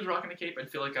everybody was rocking a cape,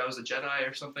 I'd feel like I was a Jedi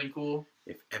or something cool.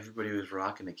 If everybody was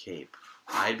rocking a cape,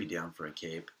 I'd be down for a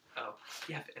cape. Oh,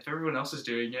 yeah. If everyone else is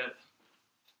doing it,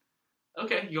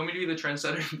 okay. You want me to be the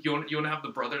trendsetter? You want to have the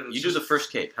brother? That's You do the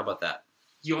first cape. How about that?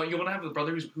 You want to have the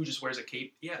brother who just wears a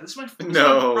cape? Yeah, this is my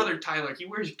No. brother Tyler. He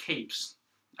wears capes.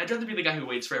 I'd rather be the guy who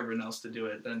waits for everyone else to do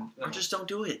it than Or just don't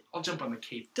do it. I'll jump on the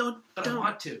cape. Don't. I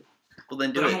want to. Well,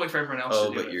 then do But I'm it. gonna wait for everyone else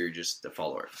to do it. But you're just a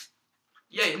follower.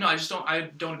 Yeah, no, I don't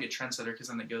want to be a trendsetter because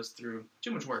then it goes through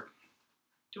too much work.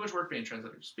 Too much work being a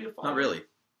trendsetter. Just be a follower. Not really.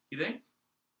 You think?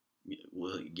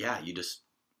 Well, yeah, you just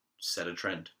set a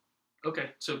trend.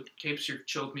 Okay, so capes, you're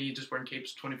chill with me just wearing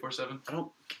capes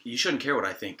 24/7? You shouldn't care what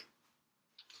I think.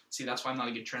 See, that's why I'm not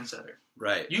a good trendsetter.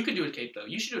 Right. You could do a cape, though.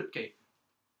 You should do a cape.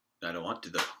 I don't want to,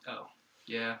 though. Oh,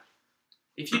 yeah.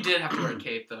 If you did have to wear a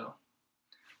cape, though,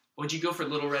 would you go for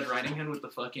Little Red Riding Hood with the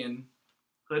fucking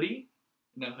hoodie?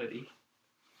 No hoodie.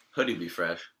 Hoodie be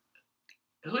fresh.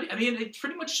 Hoodie? I mean, it's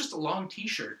pretty much just a long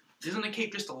t-shirt. Isn't a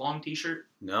cape just a long t-shirt?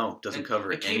 No, doesn't A cover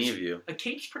cape's- any of you. A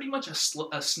cape's pretty much a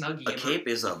snuggie. A cape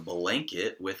is a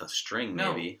blanket with a string,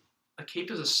 No. maybe. A cape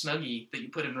is a snuggie that you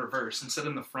put in reverse. Instead of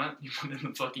in the front, you put it in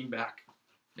the fucking back.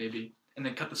 Maybe. And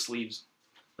then cut the sleeves.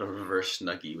 A reverse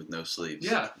snuggie with no sleeves.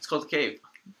 Yeah. It's called a cape.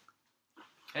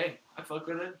 Hey, I fuck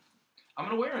with it. I'm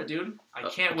gonna wear it, dude. I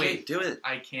can't okay, wait. Do it.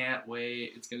 I can't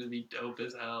wait. It's gonna be dope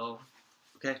as hell.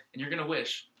 Okay. And you're gonna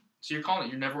wish. So you're calling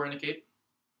it. You're never wearing a cape?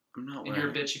 I'm not And wearing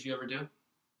you're a bitch if you ever do?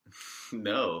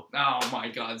 No. Oh my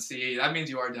god, see. That means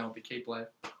you are down with the cape life.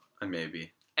 I may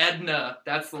be. Edna.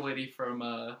 That's the lady from,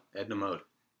 Edna Mode.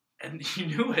 and you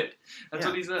knew it. That's Yeah.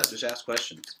 what he said. Just ask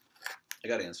questions. I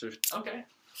got answers. Okay.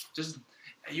 Just,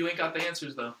 you ain't got the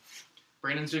answers, though.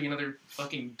 Brandon's doing another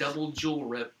fucking double jewel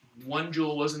rip. One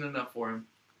jewel wasn't enough for him.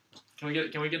 Can we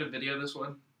get a video of this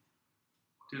one?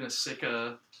 Doing a sick,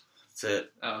 That's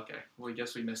it. Oh, okay. Well, I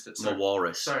guess we missed it. I'm a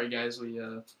walrus. Sorry, guys. We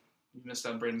missed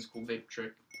out on Brandon's cool vape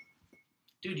trick.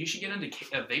 Dude, you should get into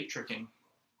vape tricking.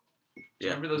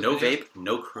 Yeah. Remember those No videos?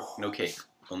 vape, no cape.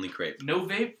 Only crepe. No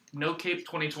vape, no cape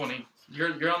 2020.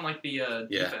 You're on, like, the Yeah.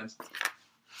 defense.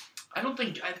 I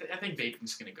think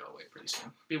vaping's going to go away pretty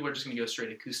soon. People are just going to go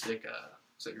straight acoustic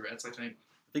cigarettes, I think.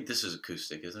 I think this is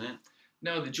acoustic, isn't it?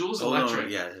 No, the Juul's Oh, electric.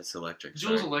 no, yeah, it's electric.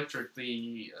 Juul's Sorry. electric.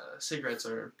 The cigarettes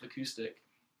are acoustic.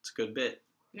 It's a good bit.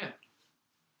 Yeah.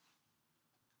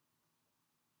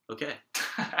 Okay.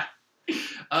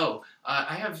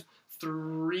 I have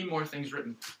 3 more things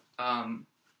written.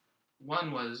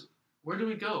 One was, where do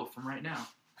we go from right now?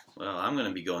 Well, I'm going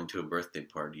to be going to a birthday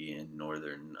party in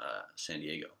northern San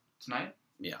Diego. Tonight?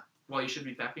 Yeah. Well, you should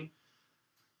be packing.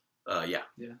 Yeah.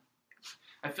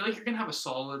 I feel like you're going to have a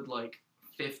solid,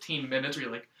 15 minutes where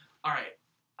you're like, all right,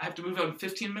 I have to move out in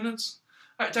 15 minutes?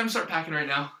 All right, time to start packing right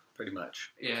now. Pretty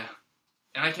much. Yeah.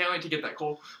 And I can't wait to get that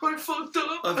call. I fucked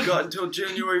up. I've got until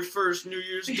January 1st, New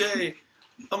Year's Day.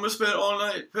 I'm going to spend all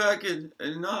night packing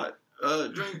and not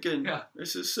drinking. Yeah.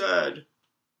 This is sad.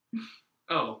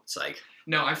 Oh. It's like,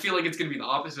 No, I feel like it's going to be the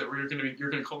opposite where you're going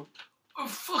to call, I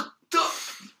fucked up.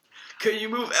 can you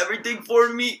move everything for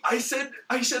me? I said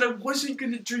I wasn't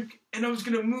gonna drink and I was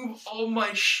gonna move all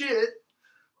my shit,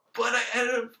 but I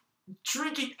ended up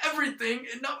drinking everything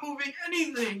and not moving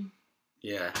anything.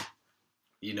 Yeah.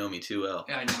 You know me too well.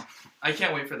 Yeah, I know. I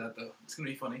can't wait for that, though. It's going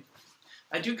to be funny.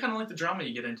 I do kind of like the drama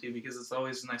you get into because it's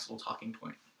always a nice little talking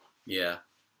point. Yeah.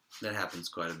 That happens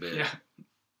quite a bit. Yeah.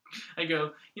 I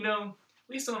go, at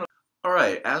least I don't know. All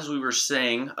right. As we were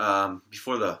saying,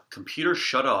 before the computer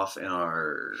shut off and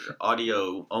our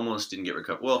audio almost didn't get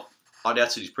recovered. Well,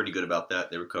 Audacity's pretty good about that.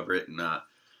 They recover it, and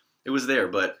it was there.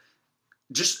 But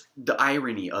just the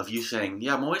irony of you saying,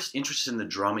 yeah, I'm always interested in the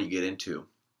drama you get into.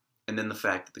 And then the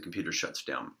fact that the computer shuts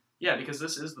down. Yeah, because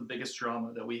this is the biggest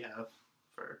drama that we have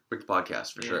with the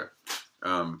podcast, for sure.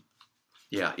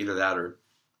 Yeah, either that or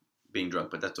being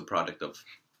drunk, but that's a product of...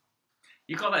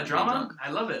 You call that drama? I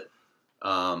love it.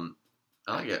 I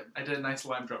like it. I did a nice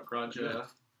Lime Drop Garage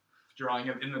drawing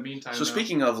in the meantime. So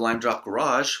speaking of Lime Drop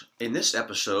Garage, in this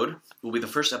episode will be the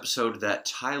first episode that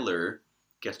Tyler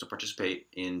gets to participate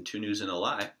in 2 News and a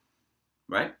Lie,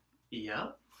 right? Yeah.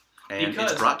 And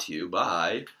it's brought to you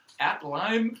by... At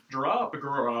Lime Drop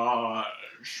Garage.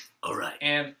 All right.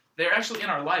 And they're actually in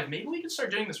our live. Maybe we can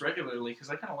start doing this regularly because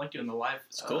I kind of like doing the live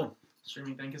cool.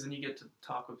 streaming thing because then you get to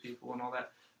talk with people and all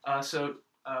that. So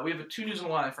we have a 2 News and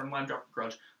a Lie from Lime Drop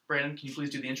Garage. Brandon, can you please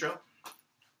do the intro?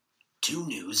 2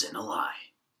 News and a Lie,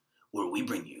 where we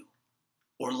bring you,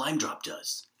 or Lime Drop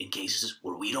does, in cases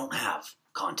where we don't have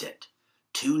content,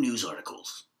 2 news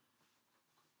articles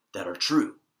that are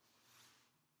true.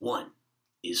 1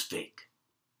 is fake.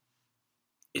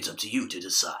 It's up to you to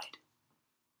decide.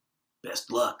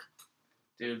 Best luck.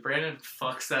 Dude, Brandon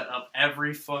fucks that up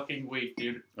every fucking week,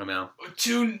 dude. I know.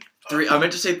 2... 3. I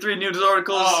meant to say 3 news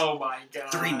articles. Oh my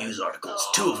god. 3 news articles,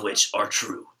 2 of which are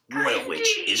true, 1 of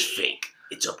which is fake.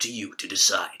 It's up to you to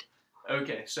decide.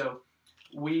 Okay, so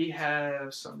we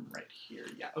have some right here.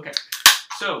 Yeah, okay.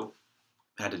 So...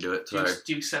 Had to do it, do sorry.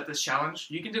 you accept this challenge?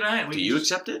 You can deny it. Do you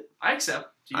accept it? I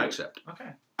accept. Do you? I accept. Okay.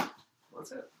 Well,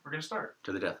 that's it. We're going to start.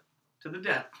 To the death. To the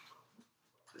death.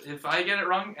 If I get it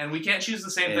wrong, and we can't choose the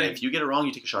same And thing. if you get it wrong,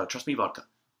 you take a shot of Trust Me vodka.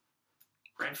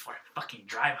 Right before I fucking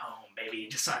drive home, baby.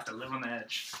 Just so I have to live on the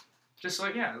edge. Just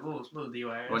like, yeah, a little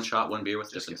DUI. 1 shot, 1 beer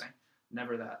with Just distance. kidding.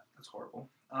 Never that. That's horrible.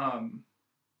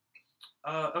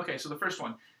 Okay, so the first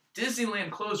one.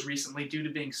 Disneyland closed recently due to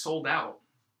being sold out.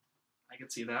 I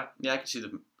could see that. Yeah, I can see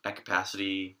at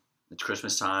capacity. It's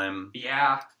Christmas time.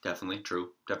 Yeah. Definitely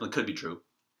true. Definitely could be true.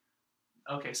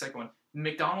 Okay, second one.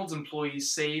 McDonald's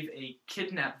employees save a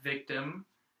kidnap victim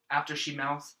after she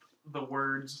mouthed the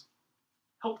words,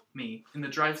 "Help me," in the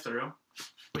drive-thru.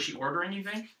 Was she ordering, you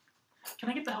think? Can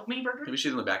I get the help me burger? Maybe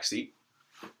she's in the back seat.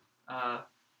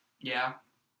 Yeah.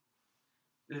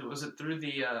 Was it through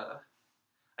the,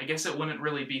 I guess it wouldn't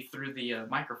really be through the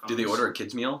microphone. Did they order a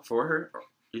kid's meal for her?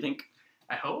 You think?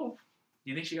 I hope. Do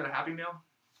you think she got a Happy Meal?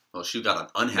 Well, she got an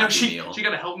unhappy meal. She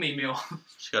got a help me meal.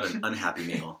 She got an unhappy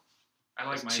meal. I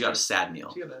like mine. She got a sad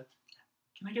meal. Can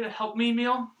I get a help me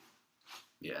meal?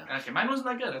 Yeah. Okay, mine wasn't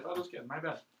that good. I thought it was good. My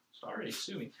bad. Sorry,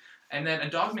 sue me. And then a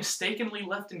dog mistakenly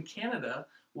left in Canada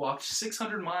walked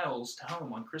 600 miles to be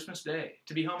home on Christmas Day.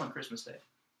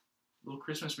 Little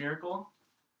Christmas miracle.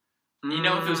 You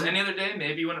know, if it was any other day,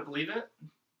 maybe you wouldn't believe it.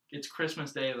 It's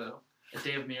Christmas Day, though. A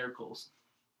day of miracles.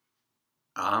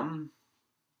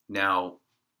 Now,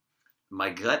 my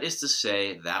gut is to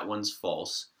say that one's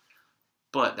false,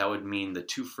 but that would mean the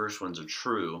 2 first ones are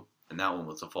true, and that one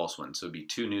was a false one. So it'd be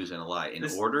 2 news and a lie in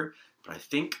order. But I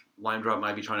think Lime Drop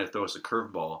might be trying to throw us a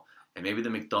curveball, and maybe the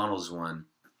McDonald's one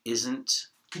isn't.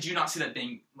 Could you not see that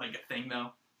being like a thing,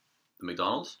 though? The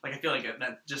McDonald's? Like, I feel like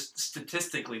that just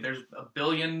statistically, there's a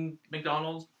billion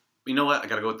McDonald's. You know what? I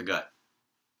gotta go with the gut.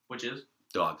 Which is?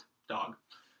 Dog.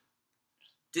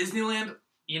 Disneyland,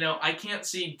 I can't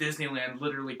see Disneyland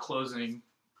literally closing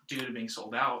due to being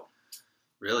sold out.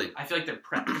 Really? I feel like they're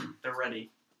prepped. They're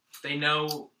ready. They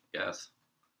know. Yes.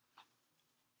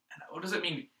 And what does it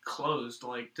mean, closed?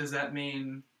 Like, does that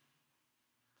mean,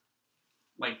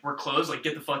 like, we're closed? Like,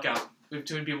 get the fuck out. We have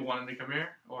too many people wanting to come here?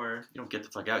 Or... You don't get the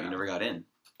fuck out. You never got in.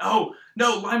 Oh,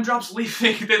 no, Lime Drop's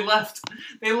leaving. They left.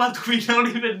 We don't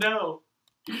even know.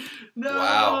 No.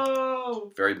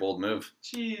 Wow. Very bold move.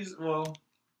 Jeez, well...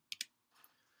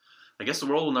 I guess the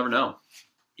world will never know.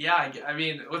 Yeah, I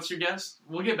mean, what's your guess?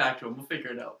 We'll get back to him. We'll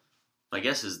figure it out. My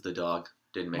guess is the dog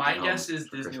didn't make it home. My guess is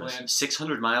Disneyland. Disneyland.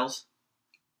 600 miles?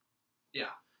 Yeah.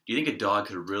 Do you think a dog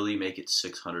could really make it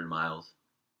 600 miles?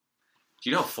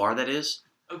 Do you know how far that is?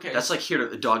 Okay. That's like here,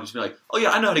 the dog just be like, oh yeah,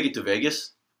 I know how to get to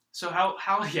Vegas. So how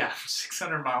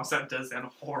 600 miles, that does sound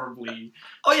horribly...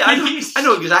 Oh yeah, I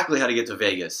know exactly how to get to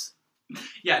Vegas.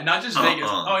 Yeah, not just Vegas.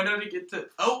 Oh, I know how to get to...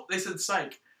 Oh, they said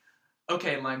psych.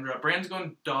 Okay, Lime Drop. Brand's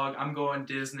going dog. I'm going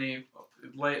Disney.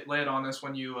 lay it on us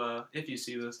when you, if you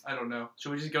see this. I don't know.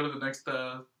 Should we just go to the next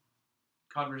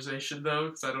conversation, though?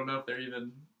 Because I don't know if they're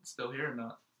even still here or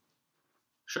not.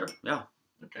 Sure, yeah.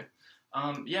 Okay.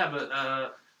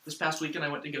 But this past weekend I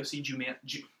went to go see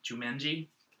Jumanji.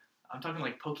 I'm talking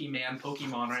like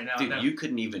Pokemon right now. Dude, you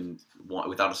couldn't even,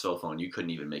 without a cell phone, you couldn't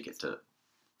even make it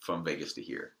from Vegas to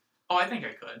here. Oh, I think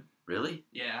I could. Really?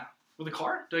 Yeah. With a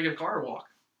car? Do I get a car or walk?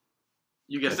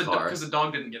 You get a car. Because the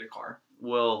dog didn't get a car.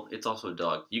 Well, it's also a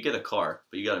dog. You get a car,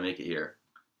 but you got to make it here.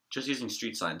 Just using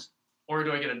street signs. Or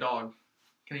do I get a dog?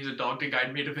 Can I use a dog to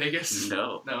guide me to Vegas?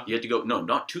 No. No. You have to go, no,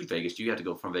 not to Vegas. You have to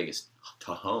go from Vegas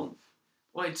to home.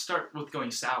 Well, I'd start with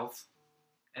going south.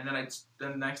 And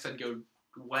then next I'd go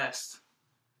west.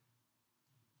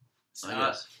 I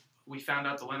guess. We found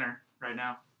out the winner right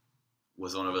now.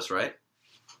 Was one of us right?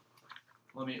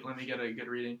 Let me get a good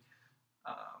reading.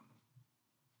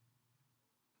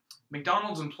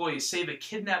 McDonald's employees save a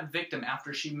kidnapped victim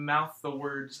after she mouthed the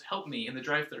words "help me" in the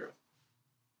drive-thru.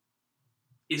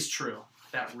 Is true.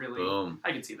 That really... Boom.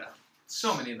 I can see that.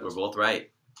 So many of We're those. both right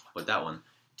with that one.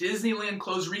 Disneyland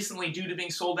closed recently due to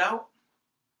being sold out.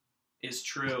 Is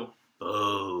true.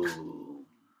 Boom.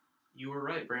 You were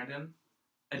right, Brandon.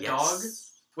 A Yes. dog...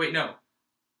 Wait, no.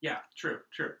 Yeah, true.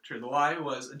 The lie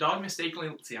was a dog mistakenly...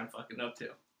 See, I'm fucking up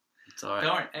too. It's alright.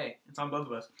 Don't worry. Hey, it's on both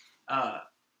of us.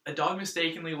 A dog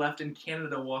mistakenly left in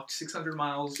Canada walked 600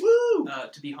 miles Woo!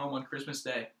 to be home on Christmas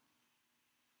Day.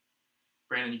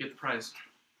 Brandon, you get the prize.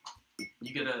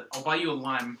 I'll buy you a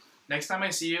lime. Next time I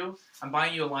see you, I'm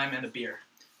buying you a lime and a beer.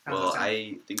 How's Well, that sound?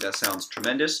 I think that sounds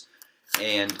tremendous.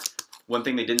 And one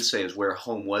thing they didn't say is where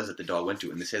home was that the dog went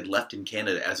to. And they said left in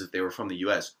Canada as if they were from the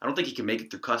U.S. I don't think he can make it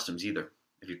through customs either.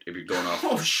 If you're going off.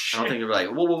 Oh, shit. I don't think they're like,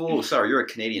 whoa, sorry, you're a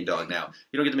Canadian dog now.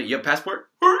 You don't get to make, you have a passport?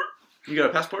 You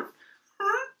got a passport?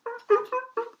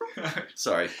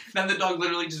 Sorry. Then the dog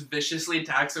literally just viciously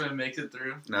attacks him and makes it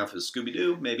through. Now for the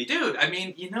Scooby-Doo, maybe. Dude, I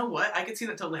mean, you know what? I could see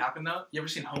that totally happen, though. You ever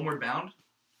seen Homeward Bound?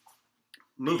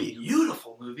 Movie.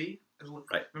 Beautiful movie.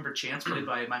 Right. Remember Chance, played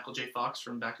by Michael J. Fox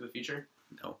from Back to the Future?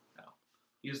 No.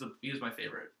 He was my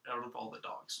favorite out of all the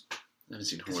dogs. I haven't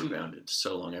seen Homeward Bound in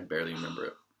so long, I barely remember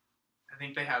it. I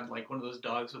think they had like one of those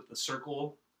dogs with the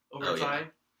circle over Oh, its yeah. eye.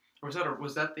 Or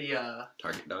was that the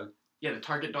Target dog? the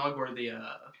target dog or the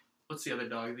what's the other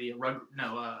dog? The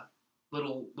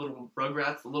little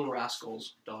Rugrats, the Little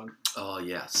Rascals dog. Oh,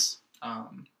 yes.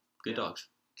 Good Yeah. dogs.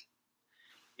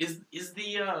 Is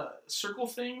the circle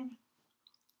thing?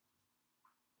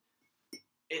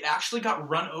 It actually got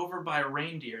run over by a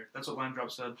reindeer. That's what Lime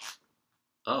Drop said.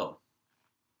 Oh.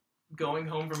 Going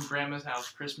home from Grandma's house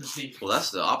Christmas Eve. Well,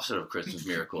 that's the opposite of Christmas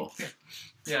miracle.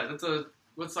 Yeah,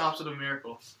 what's the opposite of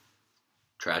miracle?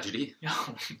 Tragedy?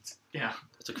 Yeah.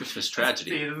 That's a Christmas See,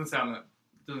 tragedy. it doesn't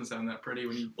sound that pretty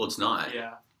when you. Well, it's not.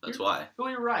 Yeah. That's why. Well,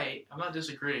 you're right. I'm not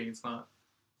disagreeing. It's not.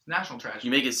 It's national tragedy.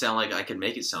 You make it sound like I could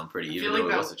make it sound pretty, I even feel though like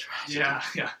it that- was a tragedy.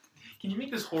 Yeah. Can you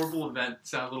make this horrible event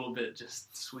sound a little bit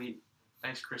just sweet,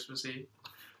 nice, Christmassy?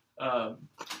 But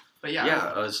yeah.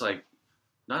 Yeah, it's like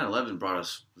 9/11 brought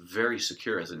us very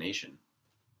secure as a nation.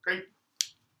 Great.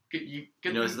 You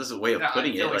know, this is a way of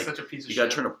putting I feel it. like Like, such a piece of you shit.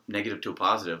 got to turn a negative to a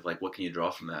positive. Like, what can you draw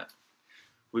from that?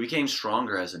 We became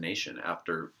stronger as a nation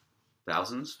after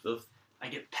thousands of... I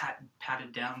get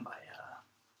patted down by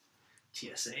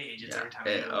TSA agents Yeah. every time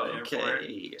I go to the airport.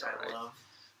 Okay. Which All I right. love.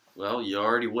 Well, you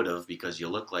already would have because you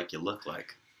look like you look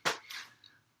like.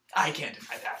 I can't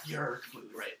deny that. You're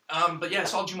completely right. But yeah, I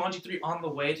saw Jumanji 3 on the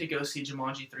way to go see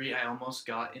Jumanji 3. I almost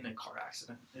got in a car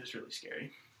accident. It was really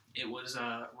scary. It was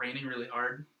raining really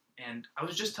hard, and I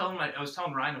was telling Ryan,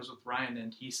 I was with Ryan,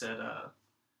 and he said,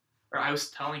 or I was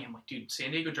telling him, like, dude,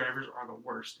 San Diego drivers are the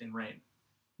worst in rain.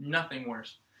 Nothing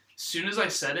worse. As soon as I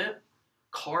said it,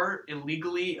 car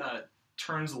illegally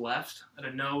turns left at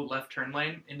a no left turn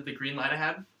lane into the green light I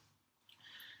had.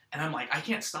 And I'm like, I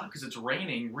can't stop because it's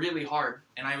raining really hard.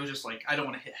 And I was just like, I don't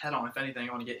want to hit head on. If anything,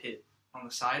 I want to get hit on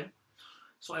the side.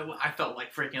 So I felt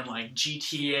like freaking like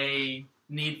GTA,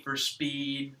 Need for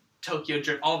Speed, Tokyo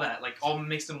Drift, all that. Like all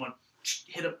mixed in one.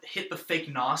 Hit the fake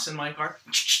NOS in my car.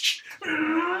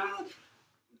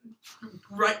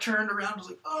 Right turned around. I was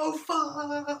like, oh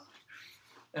fuck.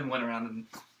 And went around and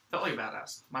felt like a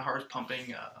badass. My heart was pumping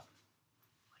like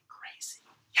crazy.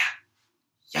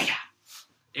 Yeah.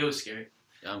 It was scary.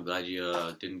 Yeah, I'm glad you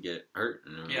didn't get hurt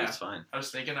and Yeah. it's fine. I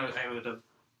was thinking I would have,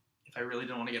 if I really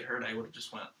didn't want to get hurt, I would have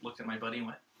just looked at my buddy and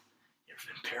went, you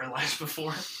ever been paralyzed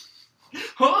before?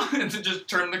 And to just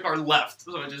turn the car left.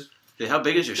 So I just, Dude, how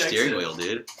big is your Exit. steering wheel,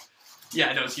 dude? yeah,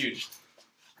 I know, it's huge.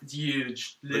 It's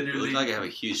huge. You Literally. look like I have a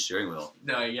huge steering wheel.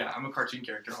 No, yeah, I'm a cartoon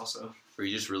character also. Or are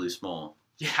you just really small?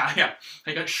 Yeah.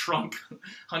 I got shrunk.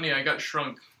 Honey, I got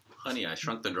shrunk. Honey, I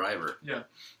Shrunk the Driver. Yeah.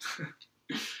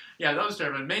 Yeah, that was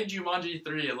terrible. It made Jumanji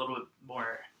 3 a little bit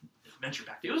more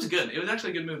adventure-packed. It was good. It was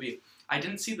actually a good movie. I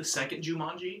didn't see the second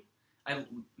Jumanji.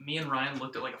 Me and Ryan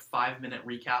looked at like a 5-minute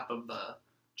recap of the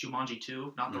Jumanji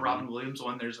 2, not the Robin Williams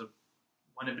one. There's a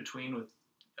one in between with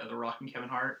The Rock and Kevin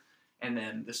Hart, and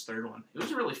then this third one. It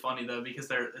was really funny though because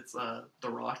it's The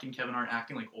Rock and Kevin Hart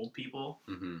acting like old people.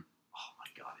 Mm-hmm. Oh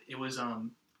my god! It was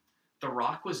The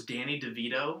Rock was Danny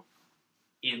DeVito.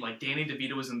 Danny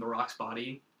DeVito was in The Rock's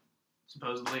body,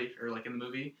 supposedly, or like in the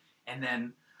movie. And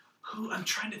then I'm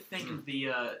trying to think of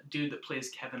the dude that plays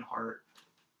Kevin Hart.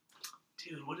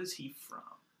 Dude, what is he from?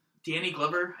 Danny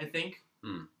Glover, I think.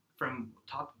 From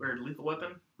Lethal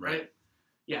Weapon, right?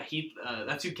 Yeah,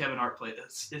 that's who Kevin Hart played.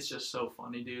 It's just so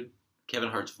funny, dude. Kevin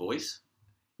Hart's voice?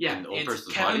 Yeah, and the old it's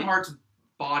person's Kevin body? Hart's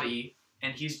body,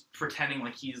 and he's pretending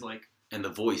like he's like... And the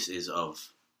voice is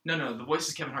of... No, the voice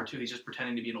is Kevin Hart too. He's just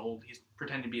pretending to be he's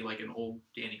pretending to be like an old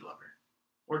Danny Glover.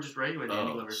 Or just regular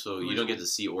Danny Glover. So you don't get to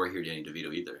see or hear Danny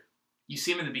DeVito either. You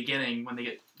see him in the beginning when they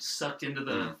get sucked into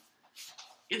the...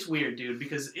 It's weird, dude,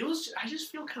 because I just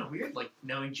feel kind of weird, like,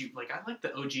 knowing I like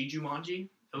the OG Jumanji.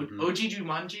 OG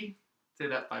Jumanji? Say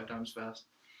that 5 times fast.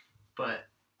 But,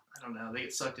 I don't know, they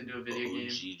get sucked into a video game.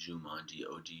 OG Jumanji,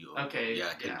 OG. Okay. Yeah,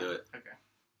 I couldn't do it. Okay.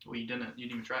 Well, you didn't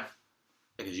even try.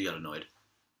 Because you got annoyed.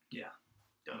 Yeah.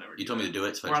 Don't ever You told me to do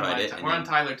it, so We're I tried it. We're on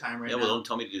Tyler time right now. Yeah, well, don't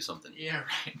tell me to do something. Yeah,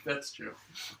 right. That's true.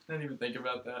 I didn't even think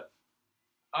about that.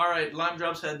 All right, Lime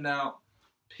Drop's heading out.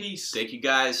 Peace. Thank you,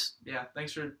 guys. Yeah,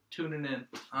 thanks for tuning in.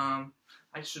 I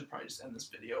should probably just end this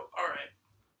video. All right.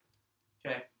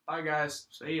 Okay. Bye, guys.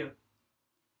 See ya.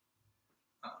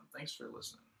 Thanks for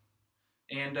listening.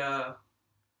 And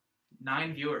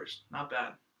 9 viewers. Not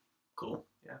bad. Cool.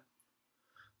 Yeah.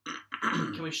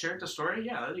 Can we share it to story?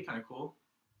 Yeah, that'd be kind of cool.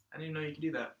 I didn't even know you could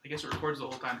do that. I guess it records the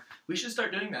whole time. We should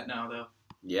start doing that now, though.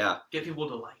 Yeah. Get people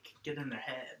to, get in their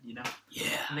head, you know? Yeah.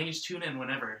 And they just tune in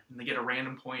whenever. And they get a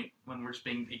random point when we're just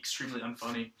being extremely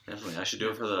unfunny. Definitely. I should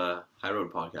do it for the High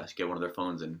Road podcast. Get one of their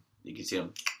phones and you can see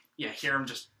them. Yeah, hear them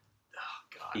just...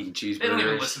 Oh, God. Eating cheeseburgers. They don't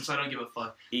even listen, so I don't give a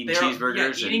fuck. Eating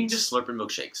cheeseburgers eating and just, slurping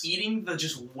milkshakes. Eating the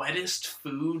just wettest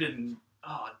food and...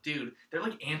 Oh, dude. They're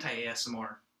like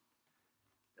anti-ASMR.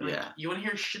 Yeah. You want to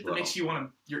hear shit that makes your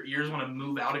ears want to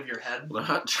move out of your head?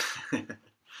 Well,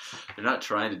 they're not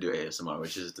trying to do ASMR,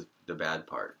 which is the bad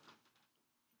part.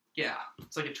 Yeah,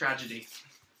 it's like a tragedy.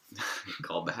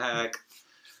 Call back.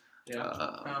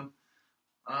 Yeah.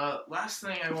 Last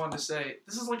thing I wanted to say,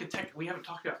 this is like a tech. We haven't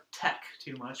talked about tech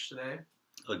too much today.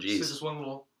 Oh, This geez. is one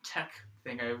little tech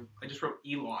thing. I just wrote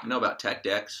Elon. I know about tech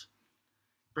decks.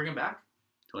 Bring him back.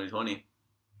 2020.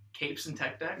 Capes and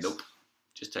tech decks. Nope.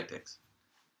 Just tech decks.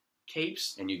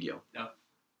 Capes And Yu-Gi-Oh.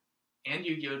 and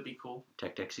Yu-Gi-Oh would be cool.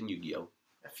 Tech decks and Yu-Gi-Oh.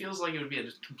 It feels like it would be a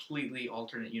just completely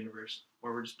alternate universe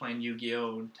where we're just playing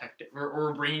Yu-Gi-Oh and tech. Or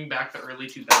we're bringing back the early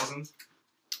 2000s.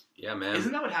 Yeah, man.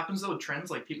 Isn't that what happens though with trends?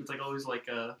 Like people, it's like always like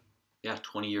Yeah,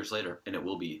 20 years later. And it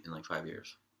will be in 5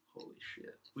 years. Holy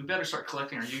shit. We better start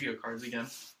collecting our Yu-Gi-Oh cards again.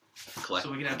 Collect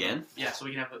So we can have again? Yeah, so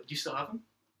we can have. Do you still have them?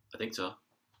 I think so.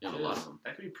 You have a lot of them.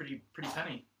 That could be pretty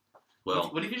penny. Well,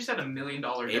 what if you just had $1 million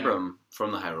deck? Abram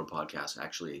from the High Road podcast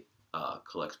actually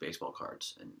collects baseball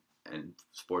cards and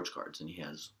sports cards, and he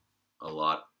has a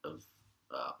lot of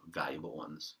valuable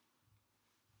ones.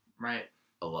 Right.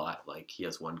 A lot. Like he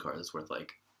has one card that's worth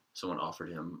someone offered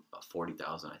him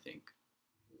 $40,000, I think.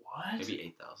 What?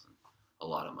 Maybe $8,000. A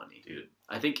lot of money, Dude.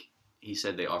 I think he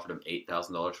said they offered him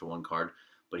 $8,000 for one card,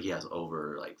 but he has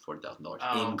over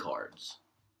 $40,000 in cards.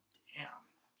 Damn.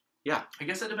 Yeah. I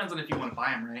guess that depends on if you want to buy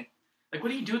them, right? Like, what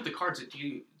do you do with the cards? Do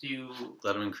you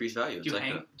Let them increase value. do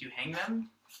you hang them?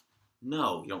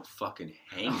 No, you don't fucking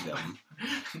hang them.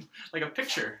 Like a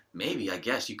picture. Maybe, I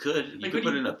guess you could. You Like, could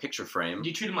put it in a picture frame. Do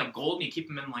you treat them like gold and you keep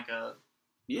them in like a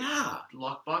Yeah.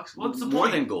 lockbox? What's the More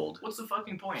point? than gold. What's the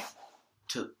fucking point?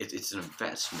 It's an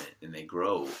investment, and they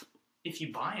grow If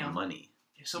you buy them, money.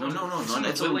 if someone's, No. if Not someone's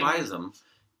if someone willing- buys them,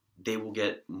 they will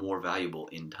get more valuable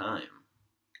in time.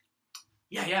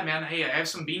 Yeah, man. Hey, I have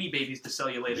some Beanie Babies to sell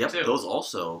you later Yep, too. those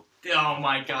also. Oh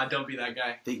my God! Don't be that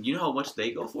guy. You know how much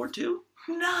they go for too?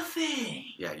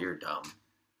 Nothing. Yeah, you're dumb.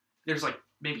 There's like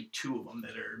maybe 2 of them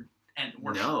that are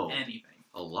worth No. anything.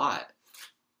 A lot.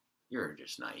 You're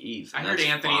just naive. I and heard that's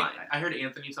Anthony. fine. I heard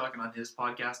Anthony talking on his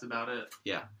podcast about it.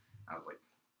 Yeah. I was like,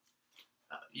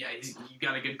 yeah, you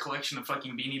got a good collection of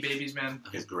fucking Beanie Babies, man.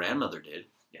 His grandmother did.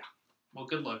 Well,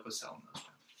 good luck with selling those.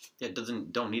 Yeah,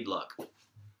 it don't need luck.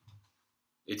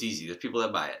 It's easy. There's people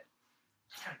that buy it.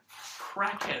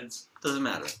 Crackheads. Doesn't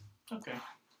matter. Okay.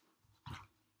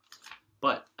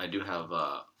 But I do have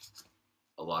a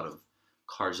a lot of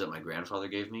cards that my grandfather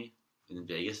gave me in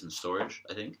Vegas in storage,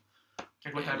 I think.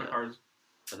 Like what type of cards?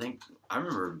 I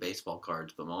remember baseball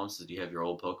cards, but Mom said you have your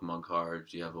old Pokemon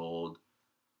cards, you have old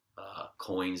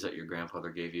coins that your grandfather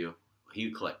gave you. He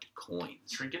collected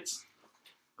coins. Trinkets?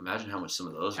 Imagine how much some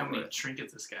of those How were many worth.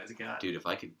 trinkets this guy's got? Dude, if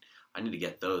I could, I need to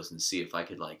get those and see if I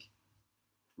could, like,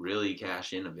 really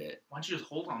cash in a bit. Why don't you just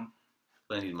hold on?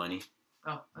 But I need money.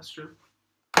 Oh, that's true.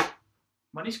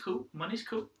 Money's cool. Money's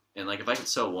cool. And, like, if I could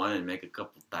sell one and make a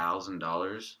couple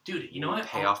 $1,000, Dude, you know what?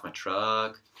 pay off my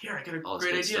truck, Here, I got a all this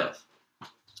great good idea. stuff.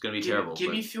 It's going to be terrible. Give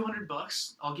but me a few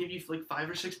 $100. I'll give you like 5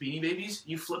 or 6 Beanie Babies.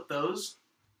 You flip those.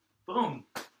 Boom.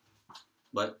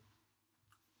 But,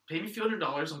 Pay me a few $100.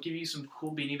 I'll give you some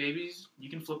cool Beanie Babies. You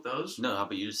can flip those. no, how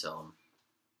about you just sell them?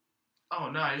 Oh,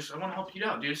 no. I want to help you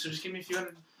out, dude. So just give me a few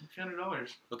 $100.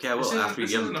 Okay, I will This after you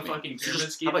isn't give them a to me. fucking So pyramid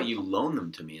just, scheme. how about you loan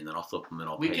them to me and then I'll flip them and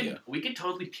I'll pay you? We could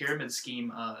totally pyramid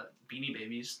scheme Beanie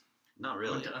Babies Not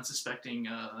really. to unsuspecting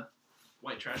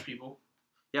white trash people.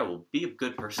 Yeah, well, be a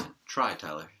good person. Try,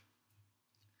 Tyler.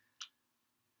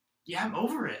 Yeah, I'm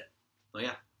over it. Oh,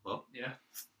 yeah. Well. Yeah.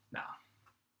 Nah.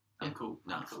 I'm Yeah, cool.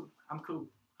 nah. I'm cool.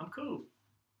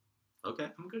 Okay.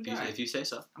 I'm a good If you, guy. if you say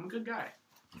so. I'm a good guy.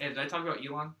 Hey, did I talk about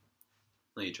Elon?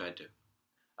 No, you tried to.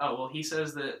 Oh, well, he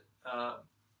says that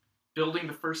building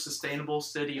the first sustainable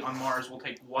city on Mars will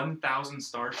take 1,000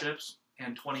 starships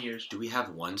and 20 years. Do we have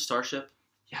one starship?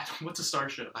 Yeah, what's a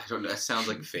starship? I don't know. That sounds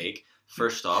like fake.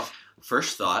 First off,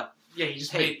 first thought. Yeah, he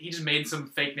just made some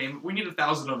fake name. We need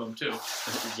 1,000 of them too.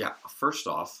 Yeah, first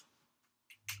off,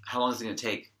 how long is it going to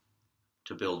take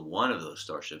to build one of those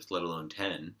starships, let alone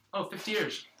 10? Oh, 50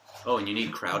 years. Oh, and you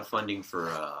need crowdfunding for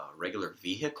a regular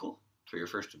vehicle? For your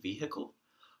first vehicle?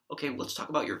 Okay, let's talk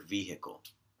about your vehicle.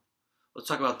 Let's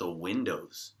talk about the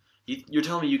windows. You're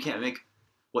telling me you can't make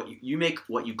what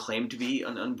you claim to be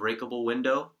an unbreakable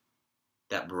window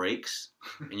that breaks?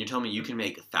 And you're telling me you can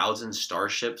make 1,000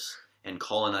 starships and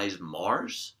colonize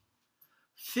Mars?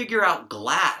 Figure out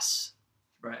glass.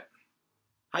 Right.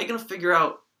 How are you going to figure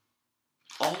out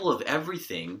all of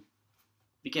everything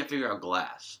if you can't figure out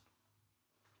glass?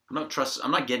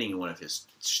 I'm not getting one of his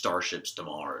starships to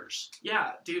Mars.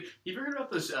 Yeah, dude. You ever heard about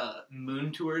those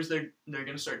moon tours they're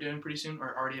gonna start doing pretty soon,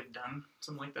 or already have done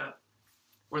something like that,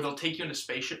 where they'll take you in a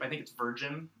spaceship. I think it's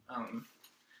Virgin.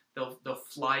 They'll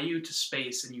fly you to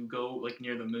space and you go like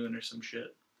near the moon or some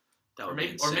shit, That or would be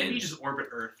maybe insane. you just orbit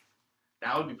Earth.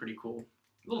 That would be pretty cool.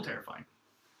 A little terrifying.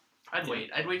 I'd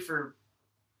wait for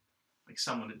like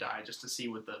someone to die just to see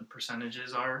what the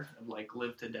percentages are of like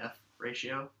live to death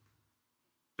ratio.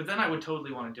 But then I would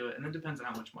totally want to do it, and it depends on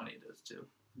how much money it is too.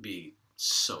 Be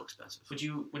so expensive. Would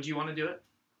you want to do it?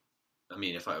 I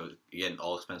mean, if I was get an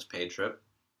all expense paid trip,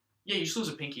 Yeah, you just lose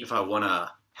a pinky. if I won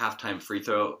a halftime free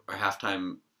throw or half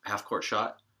court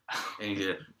shot,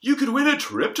 and you could win a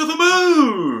trip to the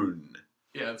moon.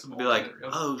 Yeah, it's a I'd be like,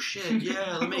 oh shit,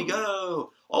 yeah, let me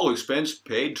go. All expense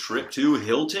paid trip to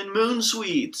Hilton Moon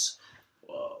Suites.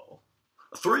 Whoa.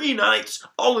 3 nights,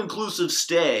 all-inclusive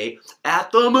stay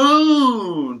at the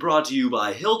moon. Brought to you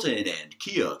by Hilton and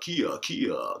Kia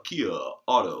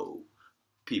Auto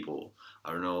people.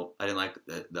 I don't know. I didn't like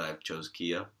that I chose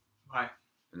Kia. Why?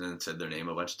 And then said their name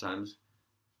a bunch of times.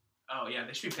 Oh yeah,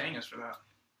 they should be paying us for that.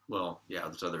 Well, yeah,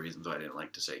 there's other reasons why I didn't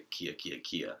like to say Kia.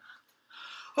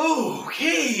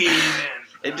 Okay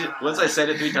then. Once I said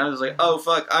it 3 times, I was like, oh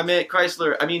fuck, I meant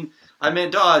Chrysler. I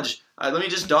meant Dodge. Let me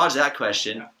just dodge that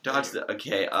question. Yeah. Dodge the,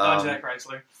 okay. Dodge that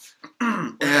Chrysler.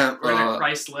 Yeah, We're in a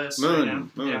Chrysless right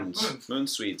now. Moon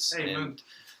Suites. Hey, and Moon.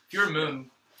 If you're a moon,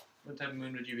 what type of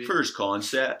moon would you be? First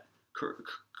concert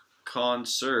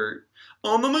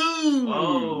on the moon.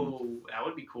 Oh, that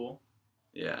would be cool.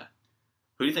 Yeah.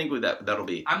 Who do you think that'll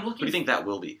be? I'm Who looking. do you think that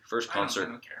will be? First I concert.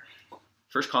 don't care.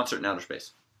 First concert in outer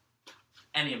space.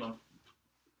 Any of them.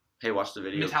 Hey, watch the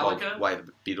video Metallica? called "Why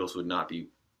the Beatles Would Not Be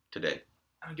Today."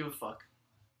 I don't give a fuck.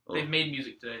 Oh. They've made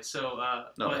music today, so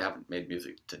No, but they haven't made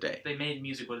music today. They made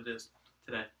music what it is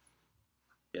today.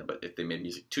 Yeah, but if they made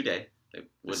music today, they The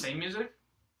wouldn't. same music?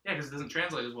 Yeah, because it doesn't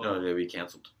translate as well. No, they'd be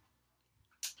canceled.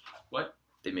 What?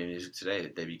 They made music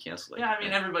today, they'd be canceled. Yeah, I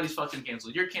mean everybody's fucking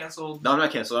canceled. You're canceled. No, I'm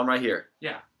not canceled. I'm right here.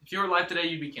 Yeah, if you were alive today,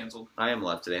 you'd be canceled. I am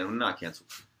alive today, and I'm not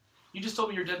canceled. You just told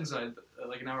me you're dead inside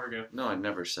like an hour ago. No, I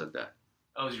never said that.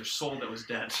 Oh, it was your soul that was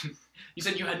dead. You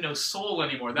said you had no soul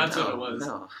anymore. That's No, what it was.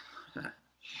 No.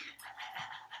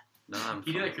 No, I'm You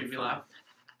do fine, that creepy I'm laugh.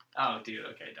 Oh, dude.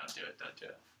 Okay, don't do it. Don't do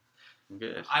it. I'm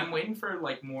good. I'm waiting for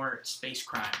like more space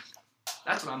crime.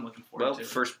 That's what I'm looking forward Well, to.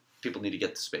 first people need to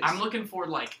get to space. I'm looking for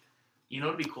like, you know,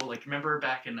 it'd be cool. Like, remember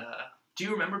back in do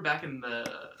you remember back in the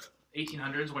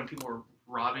 1800s when people were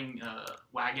robbing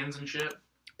wagons and shit?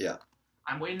 Yeah.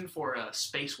 I'm waiting for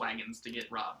space wagons to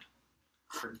get robbed.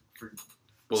 For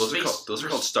Well, space, those are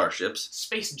called starships.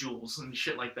 space jewels and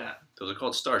shit like that. Those are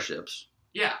called starships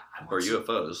Yeah, or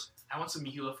UFOs. I want some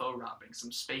UFO robbing,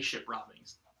 some spaceship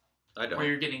robbings, I don't. where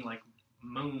you're getting like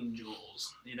moon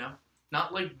jewels, you know,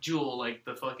 not like Jewel, like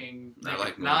the fucking. I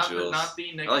like moon not jewels. Not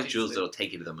the. I like jewels that'll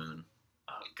take you to the moon.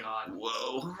 Oh God.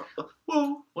 Whoa,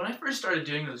 whoa. When I first started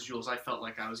doing those jewels, I felt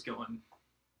like I was going.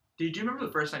 Did you remember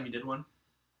the first time you did one?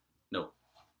 No.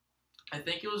 I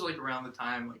think it was like around the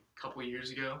time, like a couple of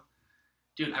years ago.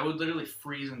 Dude, I would literally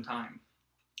freeze in time.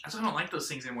 That's why I don't like those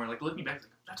things anymore. Like looking back,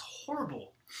 like, that's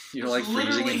horrible. You don't like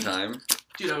freezing in time?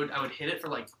 Dude, I would hit it for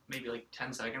like maybe like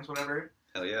 10 seconds, whatever.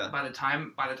 Hell yeah. By the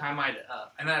time I'd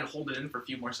and then I'd hold it in for a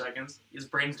few more seconds. His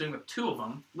brain's doing with 2 of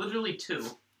them, literally 2.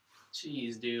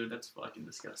 Jeez, dude, that's fucking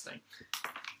disgusting.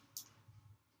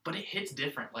 But it hits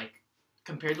different, like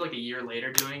compared to like a year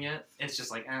later doing it. It's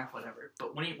just like whatever.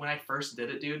 But when I first did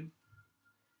it, dude,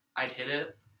 I'd hit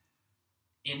it,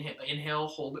 inhale,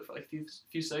 hold it for like a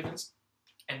few seconds,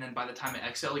 and then by the time I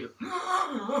exhale, you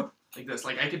go like this.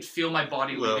 Like I could feel my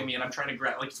body leaving me, and I'm trying to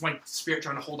grab, like it's my spirit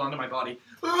trying to hold on to my body.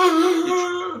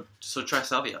 So try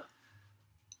salvia.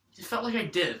 It felt like I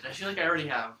did. I feel like I already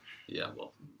have. Yeah,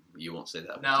 well, you won't say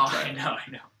that. No, Try I it. know.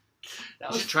 That You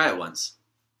was. should try it once.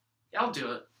 Yeah, I'll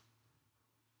do it.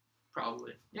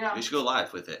 Probably. Yeah. You should go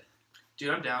live with it. Dude,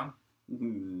 I'm down.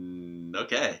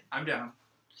 Okay. I'm down.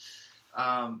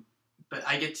 But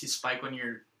I get to spike when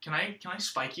you're. Can I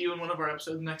spike you in one of our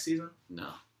episodes next season? No.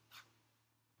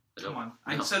 Come on.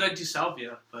 No. I said I'd do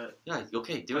salvia, but Yeah,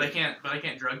 okay, do but it. I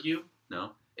can't drug you.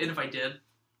 No. And if I did,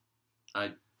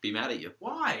 Be mad at you,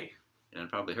 why? and I'd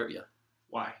probably hurt you.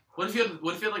 Why? What if you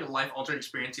had like a life altering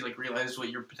experience? You like realize what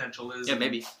your potential is. Yeah,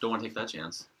 maybe. Don't want to take that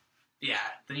chance. Yeah.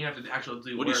 Then you have to actually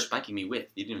do What work. are you spiking me with?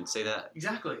 You didn't even say that.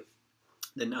 Exactly.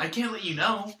 Then no. I can't let you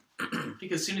know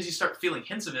because as soon as you start feeling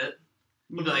hints of it,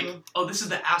 you'll be like, "Oh, this is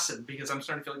the acid," because I'm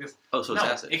starting to feel like this. Oh, so it's No,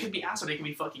 acid. it could be acid. It could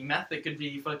be fucking meth. It could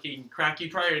be fucking crack.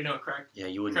 You probably already know what crack. Yeah,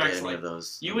 you wouldn't Cracks get any like- of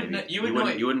those. you would Maybe. kn- you would know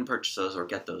it. You wouldn't purchase those or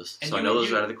get those. And So I you know would- those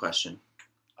you- are out of the question.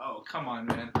 Oh, come on,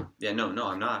 man. Yeah, no,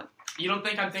 I'm not. You don't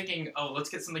think I'm thinking, oh, let's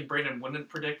get something Brandon wouldn't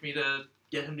predict me to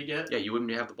get him to get? Yeah, you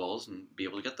wouldn't have the balls and be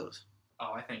able to get those.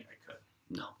 Oh, I think I could.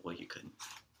 No, well, you couldn't.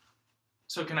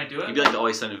 So can I do it? You'd be like the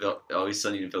Always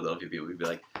Sunny in Philadelphia people. We'd be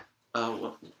like,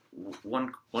 one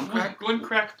crack, One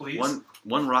crack, please.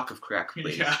 one rock of crack,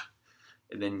 please. Yeah.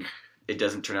 And then it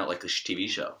doesn't turn out like the TV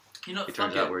show. You know, It fuck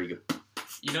turns out it. where you go.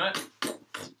 You know what?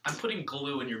 I'm putting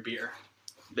glue in your beer.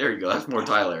 There you go. That's more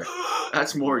Tyler.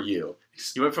 That's more you.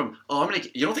 You went from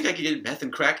you don't think I could get meth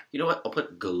and crack? You know what? I'll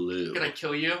put glue. Can I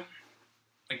kill you?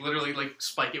 Like literally, like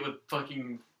spike it with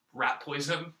fucking rat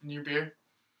poison in your beer.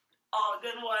 Oh,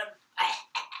 good one.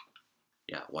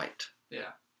 Yeah, white.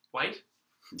 White?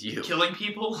 You Killing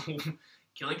people?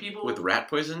 Killing people? with rat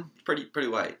poison? Pretty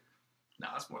white. No,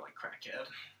 that's more like crackhead.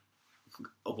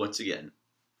 Oh, once again.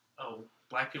 Oh,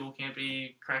 black people can't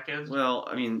be crackheads? Well,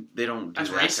 I mean, they don't do That's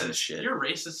that racist. kind of shit. You're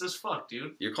racist as fuck,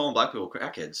 dude. You're calling black people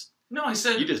crackheads. No, I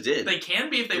said You just did. they can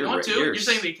be if they You're want to. ra- You're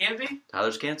saying they can't be?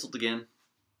 Tyler's canceled again.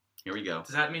 Here we go.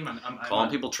 Does that mean I'm Calling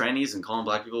people trannies and calling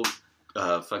black people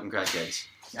fucking crackheads.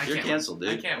 I You're can't canceled, win.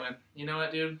 I dude. can't win. You know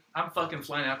what, dude? I'm fucking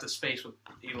flying out to space with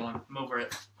Elon. I'm over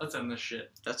it. Let's end this shit.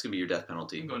 That's gonna be your death I'm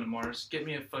penalty. going to Mars. Get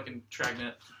me a fucking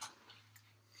Dragnet.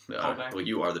 back. Well,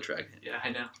 you are the dragnet. Yeah, I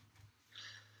know.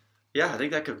 Yeah, I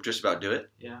think that could just about do it.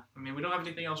 Yeah. I mean, we don't have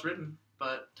anything else written,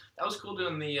 but that was cool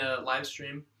doing the live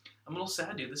stream. I'm a little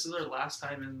sad, dude. This is our last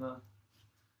time in the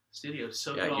studio.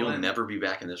 So Yeah, you'll never be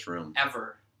back in this room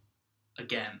ever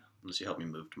again. unless you help me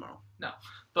move tomorrow.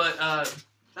 But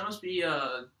that must be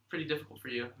pretty difficult for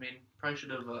you. I mean, probably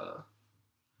should have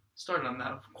started on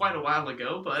that quite a while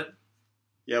ago, but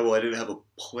Yeah, well, I didn't have a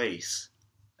place.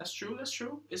 that's true. That's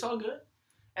true. It's all good.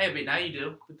 Hey, but now you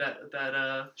do. With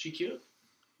that she cute?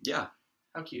 Yeah,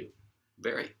 How cute?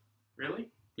 very. Really?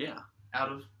 Yeah.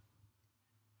 Out of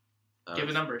give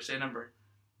a number. Say a number.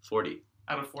 40.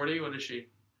 Out of 40, what is she?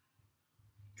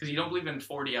 Because you don't believe in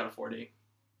 40 out of 40.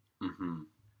 Mm-hmm.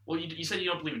 Well, you said you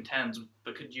don't believe in tens,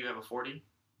 but could you have a 40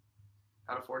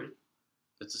 out of 40?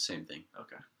 It's the same thing.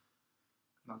 Okay. I'm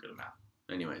not good at math.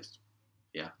 Anyways,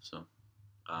 yeah. So,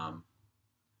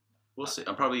 we'll see.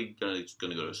 I'm probably gonna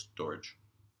go to storage.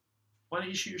 Why don't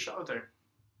you shoot your shot with her?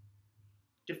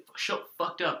 Get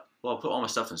fucked up. Well, I'll put all my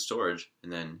stuff in storage,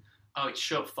 and then Oh,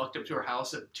 show up fucked up to her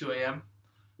house at 2 a.m.?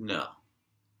 no.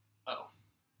 Oh.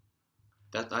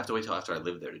 I have to wait till after I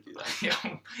live there to do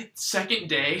that. Second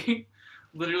day,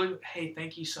 literally, hey,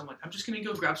 thank you so much. I'm just going to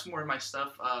go grab some more of my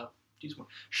stuff.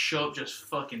 show up just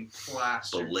fucking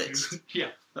plastered. Blitzed. Dude. Yeah.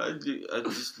 I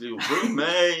just do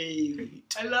roommate.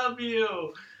 I love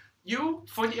you. You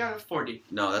 40 out of 40.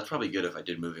 No, that's probably good if I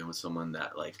did move in with someone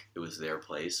that like it was their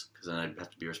place, because then I'd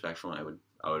have to be respectful and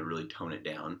I would really tone it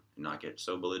down and not get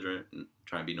so belligerent and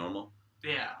try and be normal.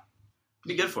 Yeah.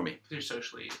 It'd be good for me. You're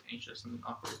socially anxious and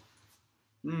awkward.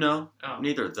 No, Oh.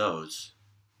 neither of those.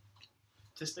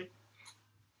 Autistic?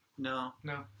 No.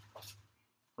 No. I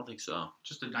don't think so.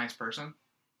 Just a nice person?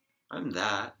 I'm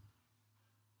that.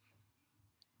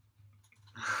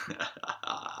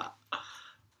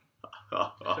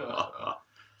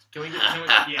 Can we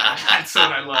yeah, that's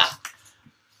what I love.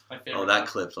 My favorite. Oh, that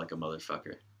clipped like a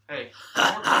motherfucker. Hey,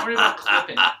 don't worry about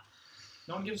clipping.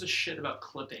 No one gives a shit about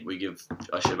clipping. We give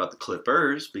a shit about the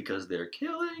Clippers because they're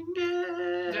killing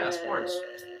it. Yeah, sports.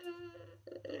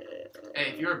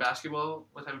 Hey, if you were basketball,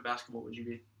 what type of basketball would you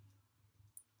be?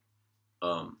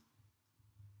 I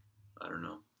don't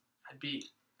know. I'd be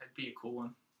a cool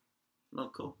one.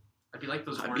 Oh, cool. I'd be like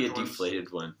those I'd orange be a ones.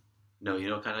 deflated one. No, you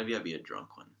know what kind I'd be? I'd be a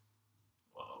drunk one.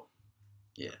 Whoa.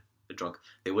 A drunk.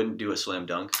 They wouldn't do a slam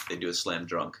dunk. They'd do a slam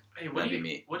drunk. Hey, what That'd do you be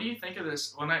me. What do you think of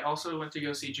this? When I also went to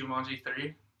go see Jumanji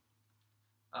 3,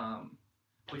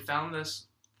 we found this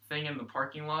thing in the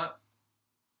parking lot.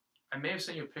 I may have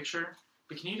sent you a picture,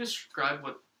 but can you describe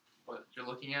what you're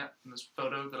looking at in this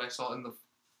photo that I saw in the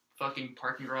fucking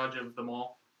parking garage of the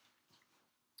mall?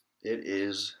 It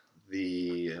is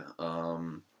the,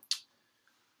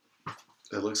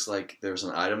 it looks like there's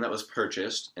an item that was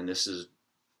purchased, and this is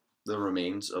the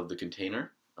remains of the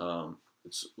container.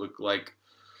 It's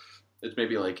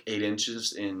maybe like 8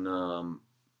 inches in,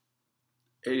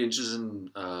 8 inches in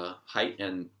height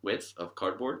and width of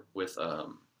cardboard with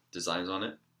designs on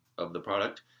it of the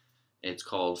product. It's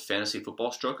called Fantasy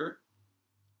Football Stroker,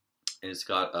 and it's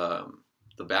got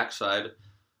the backside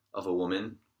of a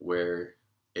woman where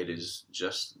it is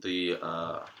just the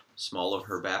small of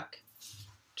her back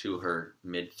to her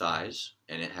mid thighs,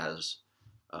 and it has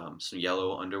some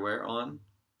yellow underwear on.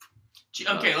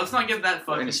 Okay, let's not get that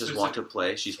fucking And it says specific. "Want to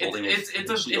play." She's holding It's a and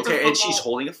she's football.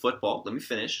 holding a football. Let me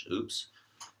finish. Oops.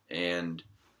 And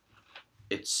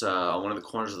it's on one of the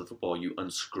corners of the football. You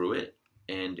unscrew it,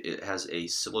 and it has a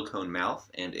silicone mouth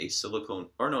and a silicone,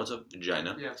 or no, it's a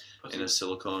vagina Yeah, and a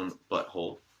silicone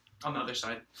butthole on the other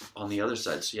side. on the other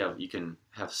side. So yeah, you can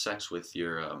have sex with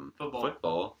your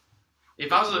football.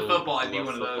 If I was a Little- football, I'd be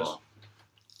little one of those. football.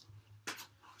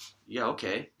 Yeah,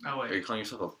 okay. Oh wait. Are you calling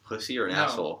yourself a pussy or an No,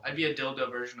 asshole? I'd be a dildo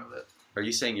version of it. Are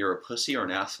you saying you're a pussy or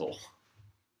an asshole?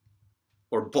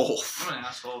 Or both? I'm an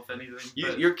asshole if anything.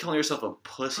 but You're calling yourself a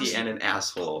pussy and an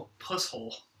asshole. puss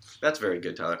hole. That's very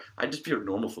good, Tyler. I'd just be a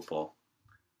normal football.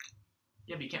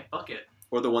 Yeah, but you can't fuck it.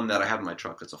 Or the one that I have in my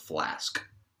truck that's a flask.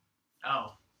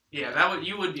 Oh. Yeah,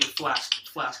 you would be a flask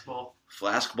ball.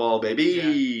 Flask ball, baby!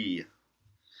 You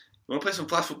want to play some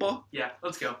flask football? Yeah,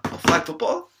 let's go. A flag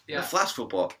football? Yeah. A flask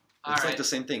football. All It's right. like the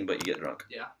same thing, but you get drunk.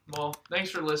 Yeah. Well, thanks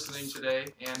for listening today,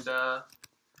 and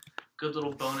good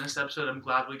little bonus episode. I'm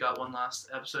glad we got one last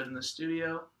episode in the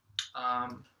studio.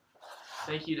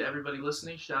 Thank you to everybody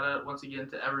listening. Shout out once again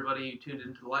to everybody who tuned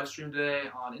into the live stream today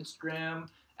on Instagram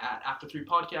at After3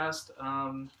 Podcast.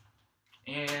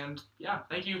 And yeah,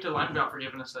 thank you to LimeGrot for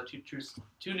giving us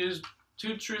two news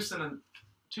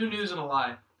and a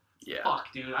lie. Yeah.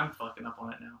 Fuck, dude, I'm fucking up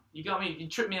on it now. You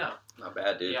tripped me up. Not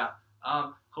bad, dude. Yeah.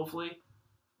 Hopefully,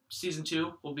 season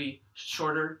 2 will be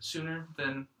shorter sooner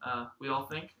than we all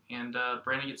think, and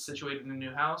Brandon gets situated in a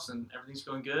new house and everything's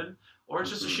going good, or it's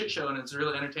just a shit show and it's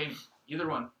really entertaining. Either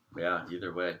one. Yeah,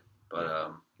 either way.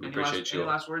 But we Any appreciate you. Any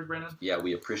last words, Brandon? Yeah,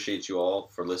 we appreciate you all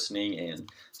for listening and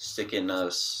sticking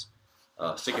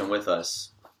with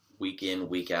us week in,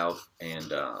 week out,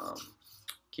 and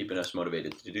keeping us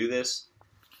motivated to do this.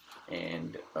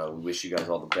 And we wish you guys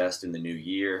all the best in the new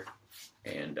year,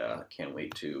 and can't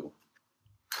wait to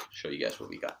show you guys what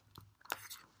we got.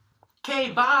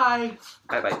 Okay, bye!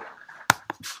 Bye-bye.